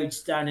got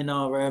loads down in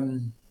our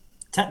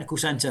technical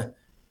centre,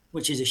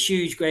 which is a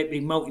huge, great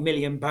big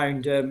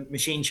multi-million-pound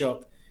machine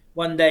shop.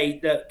 One day,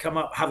 come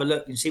up, have a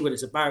look, and see what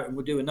it's about, and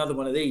we'll do another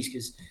one of these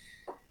because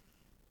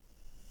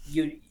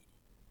you.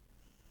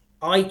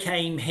 I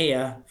came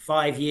here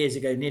 5 years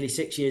ago, nearly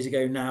 6 years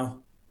ago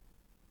now,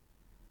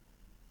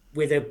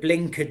 with a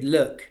blinkered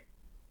look.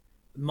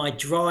 My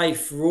drive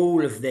for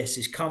all of this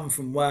has come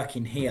from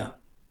working here.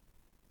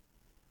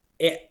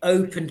 It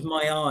opened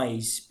my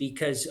eyes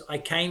because I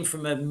came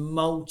from a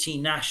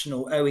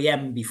multinational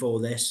OEM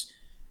before this,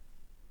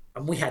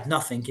 and we had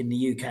nothing in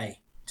the UK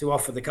to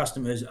offer the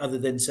customers other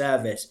than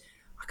service.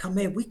 I come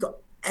here, we've got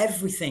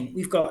everything.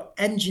 We've got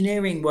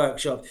engineering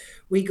workshops.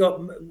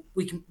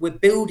 We're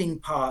building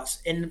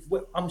parts.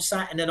 I'm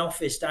sat in an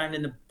office down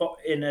in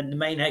the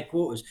main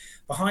headquarters.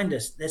 Behind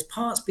us, there's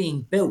parts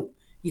being built.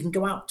 You can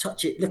go out,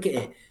 touch it, look at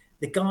it.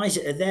 The guys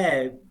that are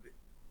there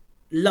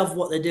love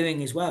what they're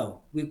doing as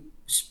well. We're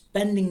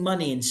spending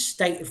money in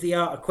state of the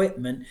art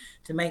equipment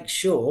to make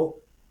sure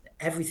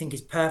everything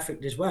is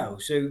perfect as well.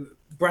 So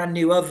brand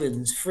new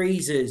ovens,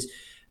 freezers,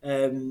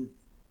 um,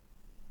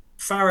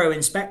 Faro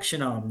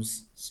inspection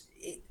arms.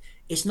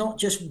 It's not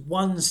just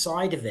one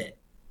side of it.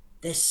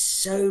 There's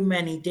so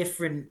many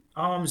different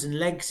arms and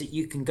legs that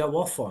you can go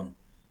off on.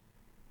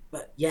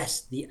 But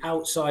yes, the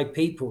outside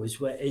people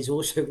is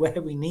also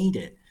where we need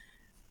it.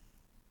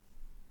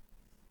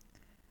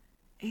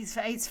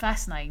 It's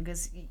fascinating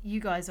because you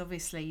guys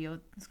obviously you're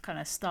kind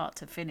of start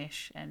to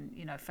finish, and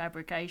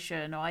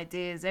fabrication,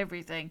 ideas,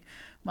 everything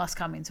must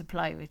come into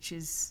play, which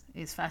is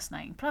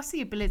fascinating. Plus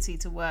the ability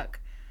to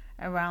work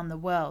around the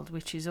world,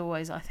 which is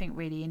always, I think,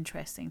 really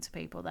interesting to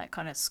people. That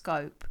kind of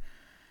scope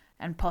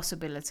and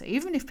possibility,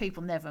 even if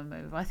people never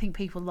move, I think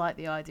people like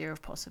the idea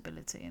of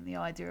possibility and the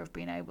idea of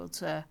being able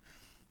to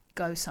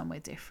go somewhere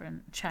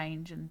different,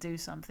 change, and do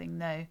something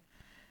new.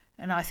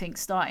 And I think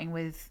starting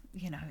with,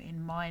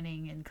 in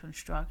mining, in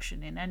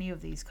construction, in any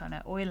of these kind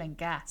of oil and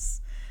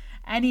gas,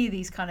 any of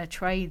these kind of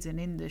trades and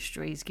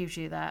industries gives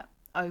you that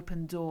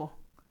open door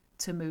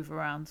to move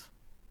around.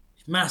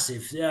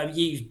 Massive.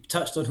 You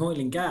touched on oil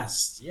and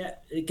gas. Yeah,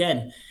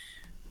 again,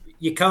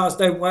 your cars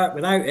don't work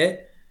without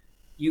it.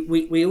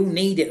 We all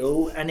need it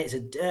all, and it's a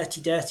dirty,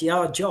 dirty,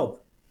 hard job.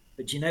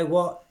 But you know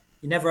what?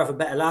 You never have a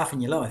better laugh in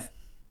your life.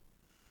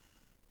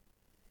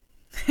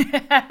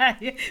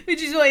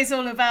 Which is what it's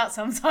all about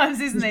sometimes,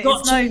 isn't You've it? It's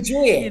got to no,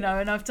 enjoy it.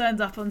 and I've turned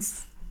up on.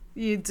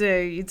 You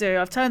do.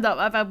 I've turned up.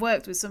 I've had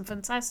worked with some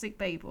fantastic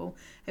people,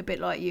 a bit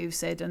like you've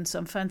said, and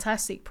some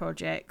fantastic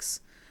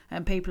projects,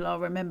 and people I'll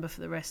remember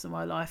for the rest of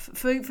my life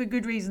for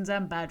good reasons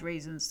and bad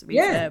reasons, to be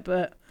fair.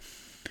 But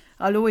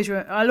I'll always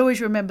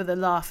remember the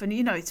laugh, and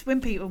it's when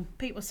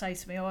people say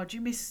to me, "Oh, do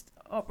you miss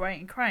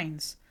operating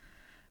cranes?"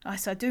 I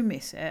said, "I do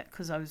miss it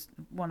because I was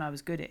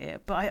good at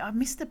it, but I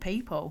miss the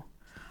people.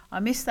 I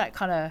miss that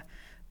kind of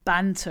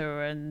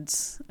banter and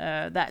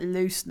that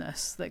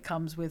looseness that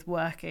comes with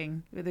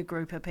working with a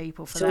group of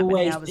people for It's that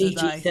many always hours a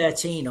day."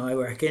 PG-13, I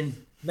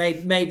reckon.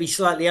 Maybe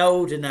slightly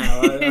older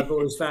now. I've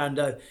always found.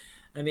 I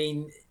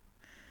mean,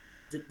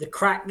 the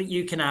crack that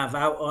you can have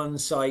out on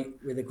site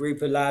with a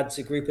group of lads,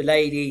 a group of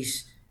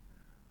ladies,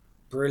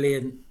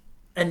 brilliant.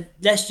 And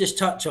let's just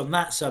touch on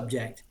that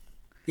subject.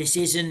 This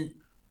isn't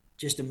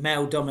just a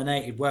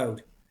male-dominated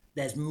world.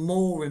 There's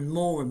more and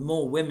more and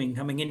more women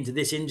coming into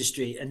this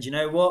industry, and you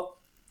know what?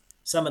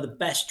 Some of the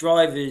best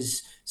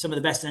drivers, some of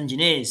the best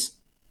engineers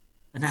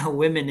are now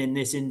women in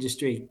this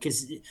industry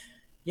because you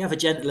have a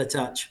gentler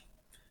touch.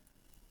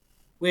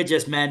 We're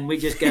just men. We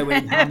just go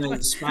in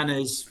hammers,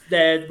 spanners.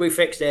 There, we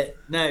fixed it.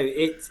 No,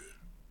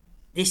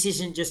 this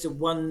isn't just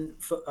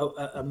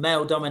a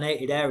male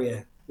dominated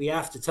area. We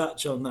have to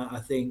touch on that. I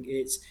think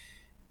it's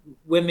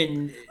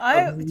women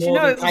are Do you more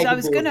know than I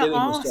was capable going of to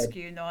doing this job. ask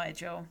you,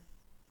 Nigel.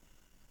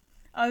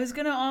 I was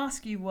going to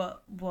ask you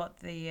what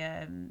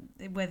the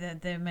whether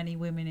there are many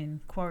women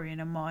in quarrying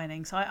and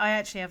mining. So I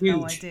actually have no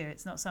Huge. idea.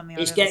 It's not something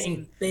I've It's ever getting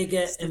seen bigger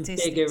and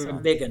statistics bigger and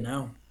on. bigger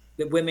now.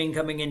 The women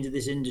coming into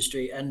this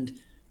industry, and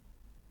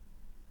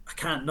I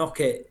can't knock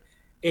it.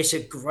 It's a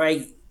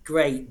great,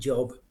 great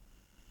job.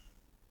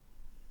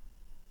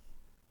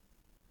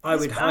 I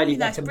would I highly mean,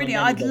 that's recommend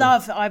brilliant. I'd anybody.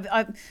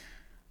 love.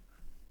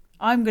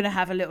 I'm going to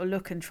have a little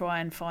look and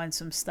try and find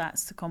some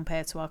stats to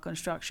compare to our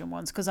construction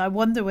ones, because I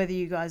wonder whether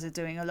you guys are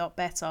doing a lot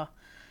better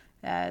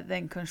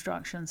than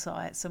construction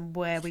sites and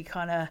where we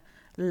kind of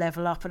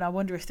level up. And I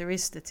wonder if there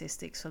is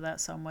statistics for that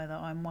somewhere that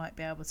I might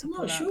be able to I'm not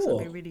pull out, because I'd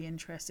be sure. really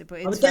interested.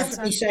 But I would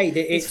definitely say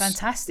that it's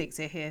fantastic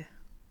to hear.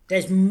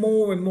 there's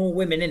more and more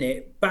women in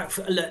it.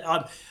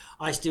 Look,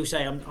 I still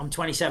say I'm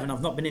 27.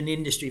 I've not been in the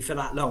industry for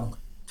that long.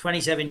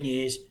 27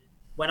 years.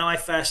 When I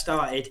first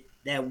started,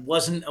 there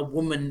wasn't a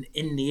woman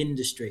in the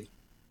industry.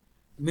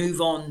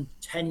 Move on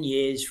 10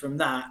 years from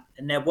that,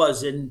 and there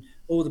was, and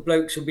all the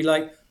blokes would be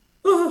like,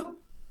 oh,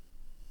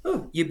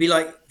 oh. You'd be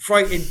like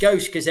frightened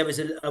ghost because there was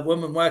a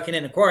woman working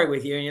in a quarry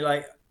with you, and you're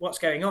like, what's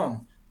going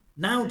on?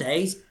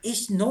 Nowadays,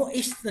 it's not,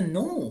 it's the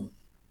norm,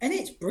 and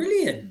it's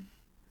brilliant.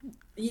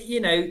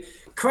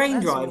 Crane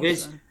That's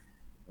drivers, awesome.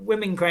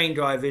 women crane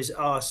drivers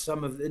are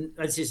some of the,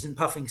 this isn't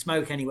puffing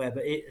smoke anywhere,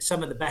 but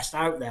some of the best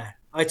out there.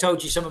 I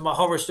told you some of my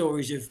horror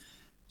stories of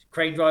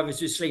crane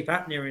drivers with sleep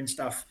apnea and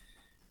stuff.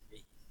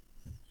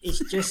 It's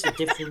just a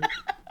different,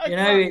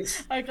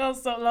 it's I can't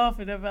stop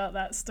laughing about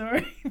that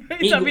story.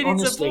 It's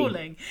honestly,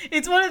 appalling.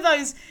 It's one of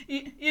those,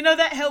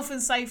 that health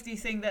and safety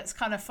thing that's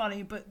kind of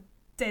funny but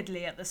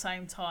deadly at the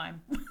same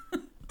time.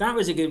 that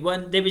was a good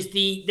one. There was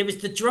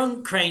the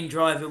drunk crane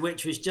driver,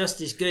 which was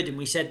just as good. And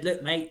we said,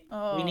 look, mate,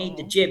 we need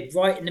the Oh, jib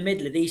right in the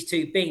middle of these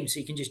two beams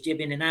so you can just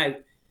jib in and out.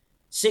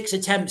 6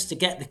 attempts to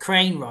get the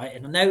crane right,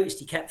 and I noticed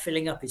he kept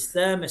filling up his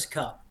thermos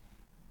cup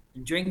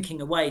and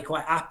drinking away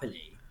quite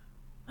happily.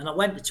 And I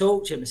went to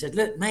talk to him and said,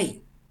 look,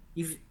 mate,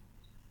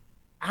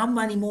 how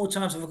many more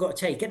times have I got to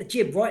tell you? Get the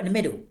jib right in the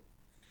middle.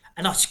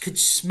 And I could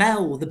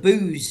smell the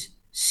booze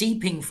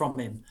seeping from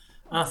him.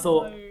 And I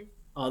thought, no.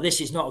 oh, this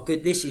is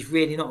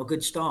really not a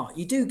good start.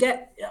 You do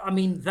get, I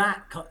mean,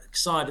 that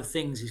side of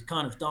things has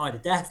kind of died a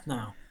death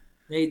now.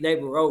 They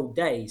were old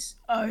days.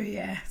 Oh,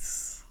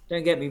 yes.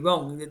 Don't get me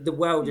wrong, the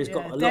world has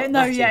got Yeah. a lot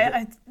No, better.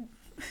 yeah.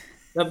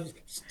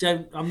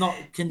 I'm not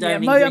Yeah,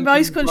 condoning drinking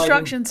most and driving.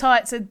 construction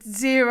sites are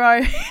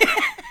zero,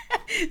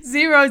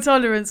 zero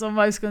tolerance on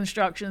most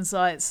construction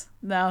sites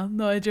now,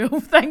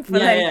 Nigel. Thankfully,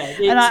 Yeah, and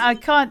it's, I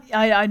can't.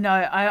 I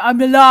know. I'm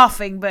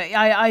laughing, but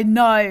I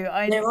know.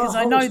 there are Because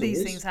I horror know these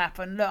stories. things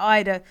happen. Look,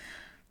 I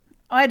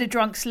had a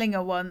drunk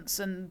slinger once,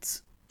 and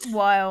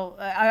while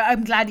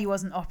I'm glad he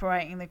wasn't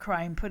operating the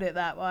crane. Put it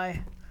that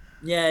way.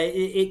 Yeah,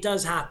 it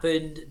does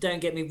happen.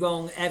 Don't get me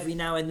wrong. Every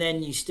now and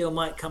then you still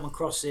might come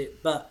across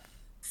it. But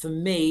for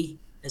me,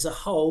 as a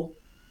whole,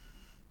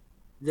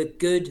 the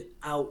good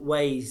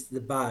outweighs the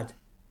bad.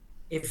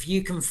 If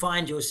you can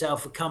find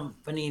yourself a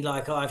company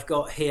like I've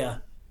got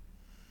here,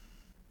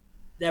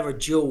 they're a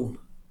jewel.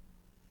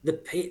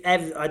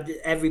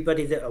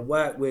 Everybody that I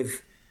work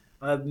with,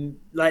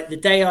 like the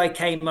day I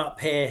came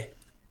up here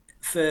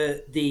for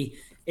the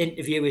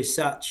interview as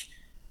such.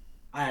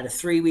 I had a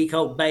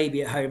 3-week-old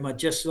baby at home. I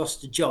just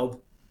lost a job,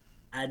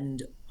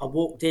 and I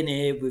walked in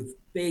here with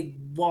big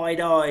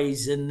wide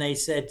eyes, and they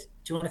said,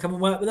 "Do you want to come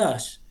and work with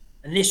us?"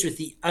 And this was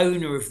the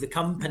owner of the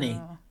company,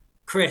 Oh,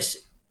 Chris.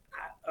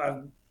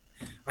 I,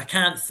 I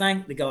can't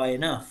thank the guy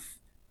enough.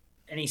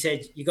 And he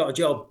said, "You got a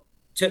job."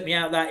 Took me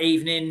out that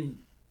evening,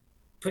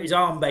 put his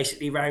arm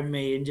basically around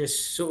me, and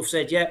just sort of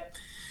said, "Yeah,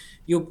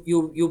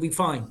 you'll be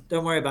fine.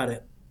 Don't worry about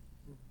it."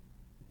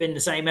 Been the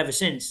same ever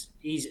since.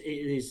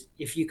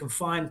 If you can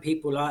find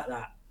people like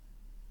that,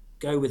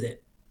 go with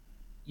it.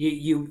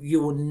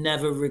 You will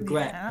never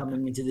regret yeah.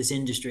 coming into this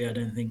industry, I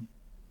don't think.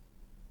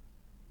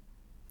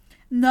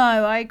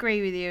 No, I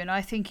agree with you, and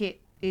I think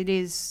it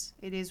is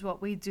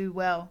what we do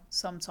well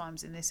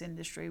sometimes in this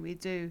industry. We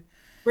do.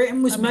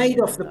 Britain I was mean, made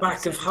off the like you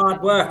back of said, it's hard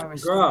built on work horror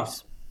and graft,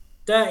 stories.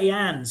 dirty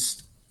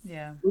hands.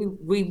 Yeah.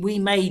 We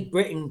made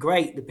Britain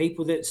great. The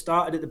people that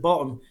started at the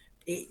bottom,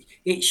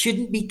 it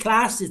shouldn't be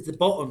classed as the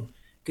bottom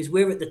because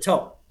we're at the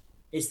top.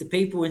 It's the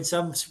people in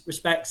some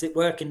respects that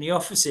work in the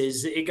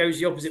offices. It goes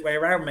the opposite way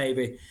around.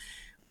 Maybe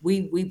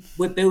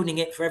we're building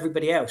it for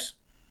everybody else.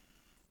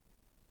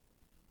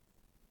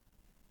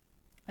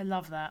 I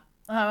love that.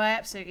 Oh, I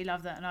absolutely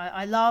love that. And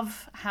I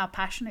love how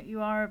passionate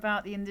you are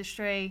about the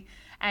industry.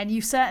 And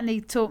you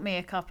certainly taught me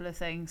a couple of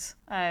things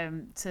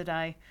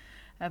today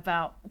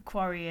about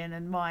quarrying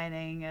and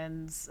mining.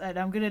 And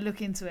I'm going to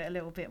look into it a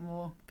little bit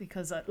more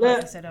because, like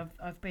I Look, said,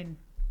 I've been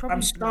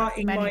I'm probably like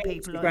starting many my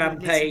people who Instagram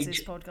listen to this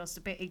page. podcast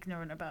a bit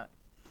ignorant about.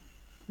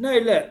 No,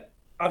 look,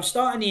 I'm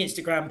starting the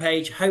Instagram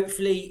page.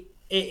 Hopefully,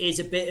 it is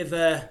a bit of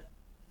a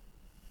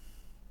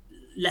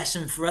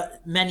lesson for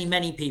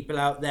many people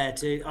out there.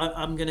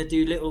 I'm going to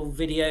do little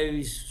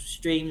videos,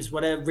 streams,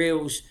 whatever,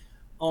 reels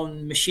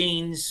on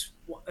machines,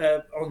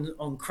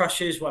 on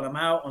crushers while I'm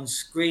out on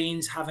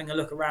screens, having a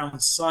look around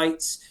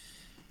sites.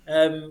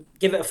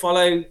 Give it a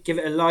follow, give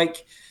it a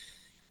like.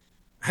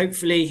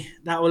 Hopefully,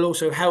 that will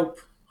also help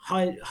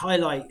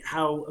highlight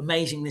how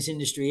amazing this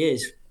industry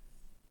is.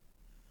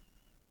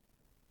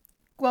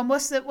 Well,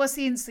 what's the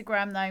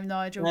Instagram name,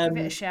 Nigel? Give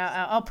it a Um, shout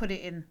out. I'll put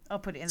it in. I'll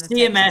put it in the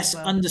text as CMS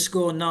well.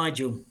 underscore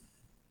Nigel.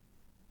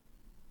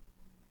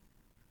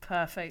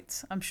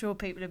 Perfect. I'm sure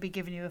people will be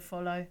giving you a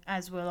follow,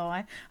 as will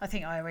I. I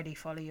think I already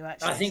follow you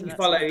I actually, think so you that's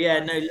follow. out the Yeah,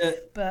 way. no,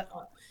 look, But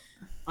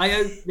I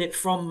hope that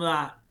from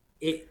that,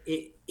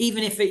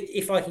 even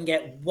if I can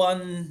get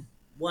one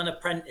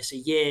apprentice a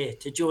year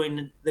to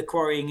join the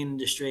quarrying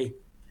industry,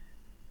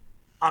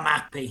 I'm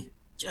happy.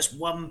 Just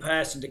one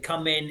person to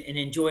come in and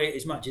enjoy it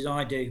as much as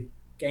I do.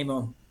 Game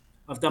on.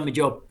 I've done my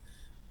job.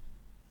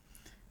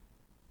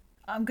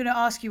 I'm going to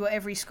ask you what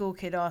every school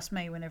kid asks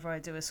me whenever I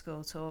do a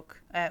school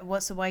talk.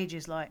 What's the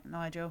wages like,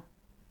 Nigel?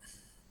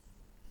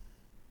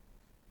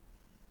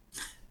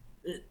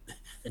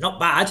 They're not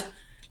bad.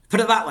 Put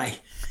it that way.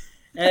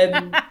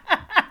 Um,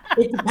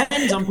 it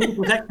depends on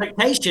people's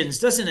expectations,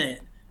 doesn't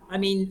it? I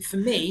mean, for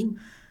me,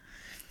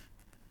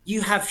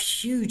 you have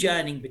huge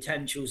earning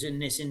potentials in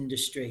this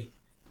industry,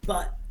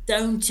 but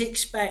don't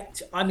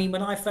expect. I mean,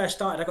 when I first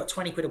started, I got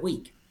 20 quid a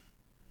week.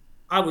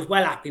 I was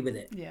well happy with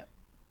it. Yeah.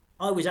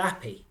 I was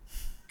happy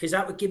because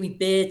that would give me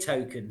beer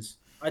tokens.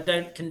 I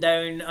don't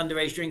condone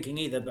underage drinking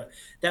either, but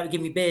that would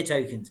give me beer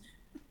tokens.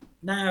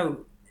 Now,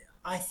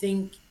 I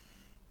think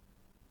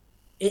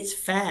it's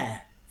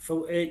fair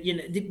for,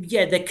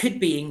 yeah, there could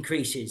be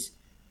increases,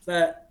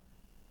 but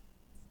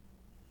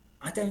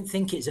I don't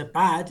think it's a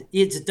bad.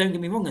 Don't get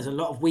me wrong. There's a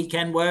lot of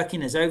weekend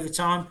working. There's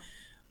overtime.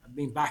 I've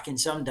been back in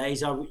some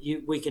days.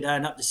 We could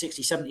earn up to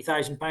 60,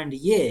 70,000 pound a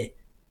year,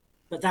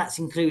 but that's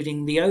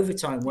including the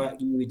overtime Yeah. work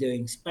you were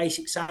doing.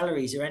 Basic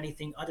salaries or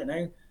anything. I don't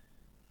know,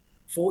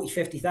 40,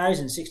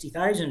 50,000,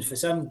 60,000 for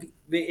some.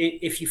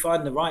 If you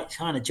find the right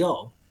kind of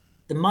job,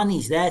 the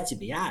money's there to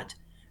be had,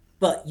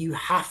 but you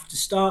have to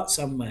start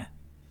somewhere.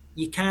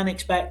 You can't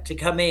expect to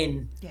come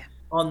in Yeah.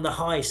 on the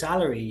high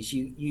salaries.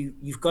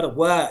 You've got to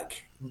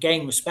work and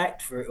gain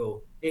respect for it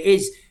all. It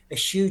is a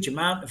huge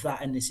amount of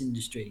that in this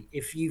industry.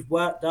 If you've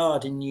worked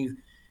hard and you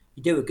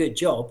do a good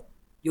job,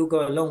 you'll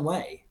go a long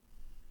way.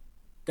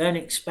 Don't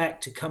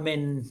expect to come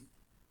in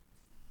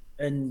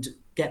and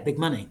get big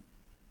money.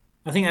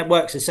 I think that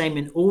works the same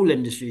in all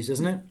industries,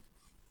 doesn't it?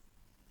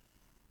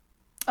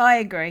 I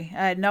agree.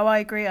 No, I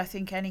agree. I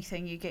think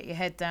anything you get your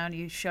head down,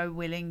 you show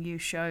willing, you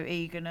show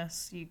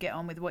eagerness, you get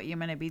on with what you're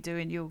meant to be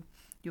doing,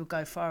 you'll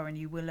go far and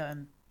you will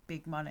earn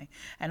big money.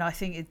 And I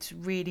think it's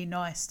really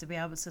nice to be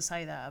able to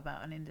say that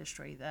about an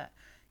industry that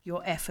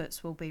your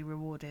efforts will be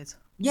rewarded.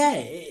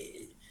 Yeah,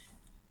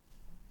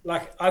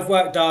 like I've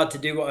worked hard to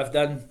do what I've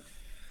done.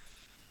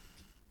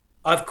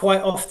 I've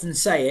quite often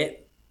say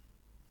it.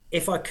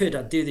 If I could,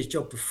 I'd do this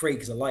job for free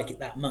because I like it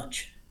that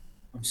much.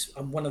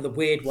 I'm one of the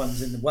weird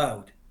ones in the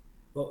world,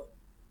 but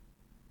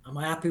am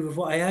I happy with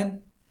what I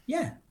earn?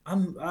 Yeah,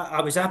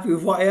 I was happy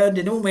with what I earned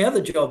in all my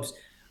other jobs.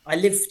 I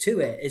live to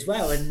it as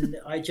well, and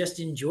I just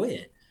enjoy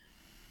it.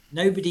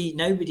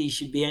 Nobody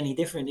should be any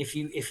different. If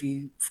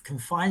you can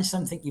find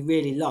something you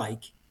really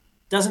like,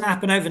 doesn't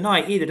happen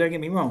overnight either. Don't get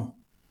me wrong.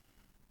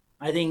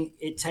 I think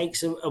it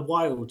takes a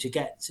while to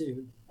get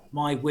to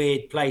my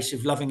weird place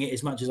of loving it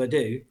as much as I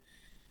do.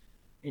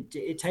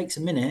 It takes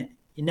a minute.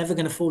 You're never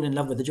going to fall in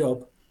love with the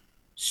job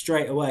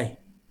straight away.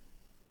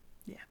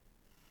 Yeah.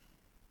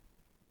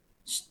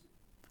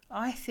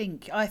 I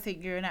think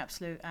you're an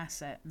absolute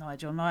asset,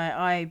 Nigel. And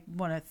I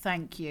want to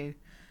thank you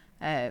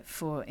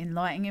for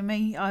enlightening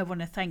me. I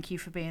want to thank you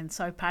for being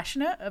so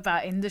passionate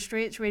about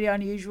industry. It's really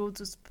unusual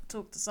to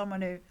talk to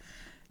someone who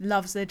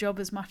loves their job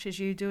as much as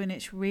you do, and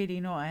it's really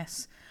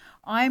nice.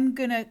 I'm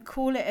going to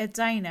call it a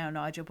day now,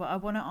 Nigel, but I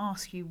want to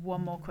ask you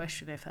one more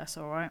question, if that's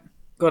all right.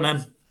 Go on,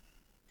 Em.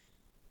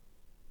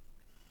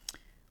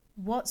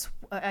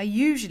 I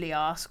usually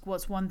ask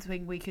what's one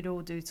thing we could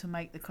all do to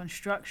make the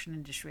construction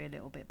industry a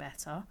little bit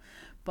better,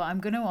 but I'm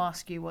going to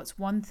ask you what's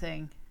one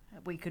thing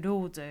that we could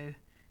all do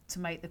to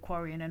make the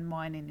quarrying and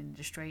mining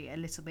industry a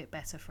little bit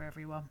better for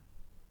everyone.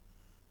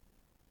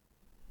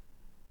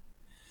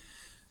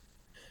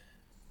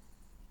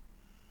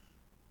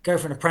 Go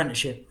for an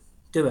apprenticeship.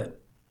 Do it.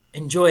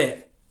 Enjoy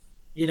it.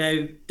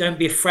 Don't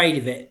be afraid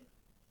of it.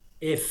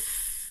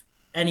 If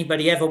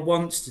anybody ever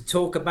wants to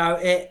talk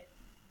about it,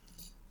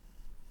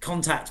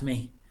 contact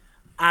me.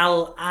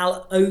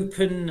 I'll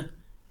open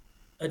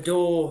a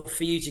door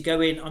for you to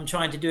go in. I'm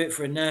trying to do it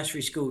for a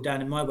nursery school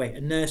down in my way, a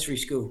nursery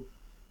school,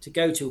 to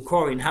go to a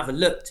quarry and have a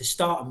look, to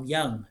start them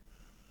young.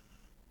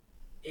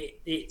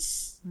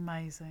 It's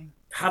amazing.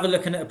 Have a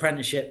look at an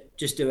apprenticeship.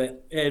 Just do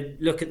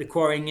it. Look at the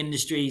quarrying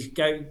industries.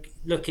 Go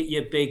look at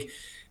your big,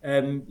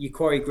 your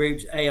quarry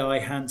groups, AI,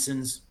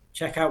 Hansons.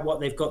 Check out what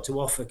they've got to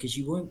offer, because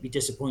you won't be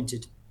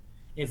disappointed.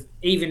 If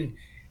even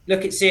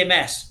look at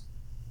CMS,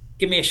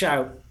 give me a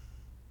shout.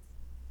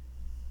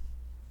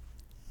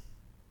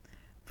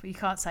 But you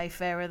can't say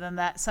fairer than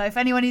that. So if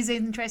anyone is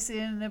interested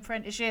in an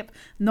apprenticeship,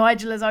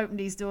 Nigel has opened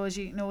these doors.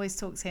 You can always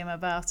talk to him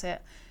about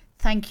it.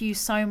 Thank you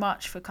so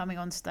much for coming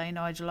on today,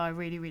 Nigel. I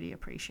really, really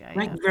appreciate it.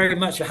 Thank you very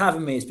much for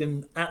having me. It's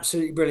been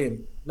absolutely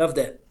brilliant. Loved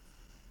it.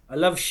 I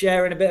love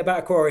sharing a bit about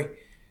a quarry.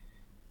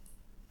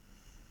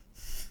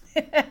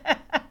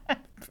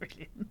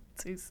 Brilliant.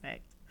 2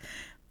 seconds.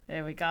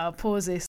 There we go. I'll pause this.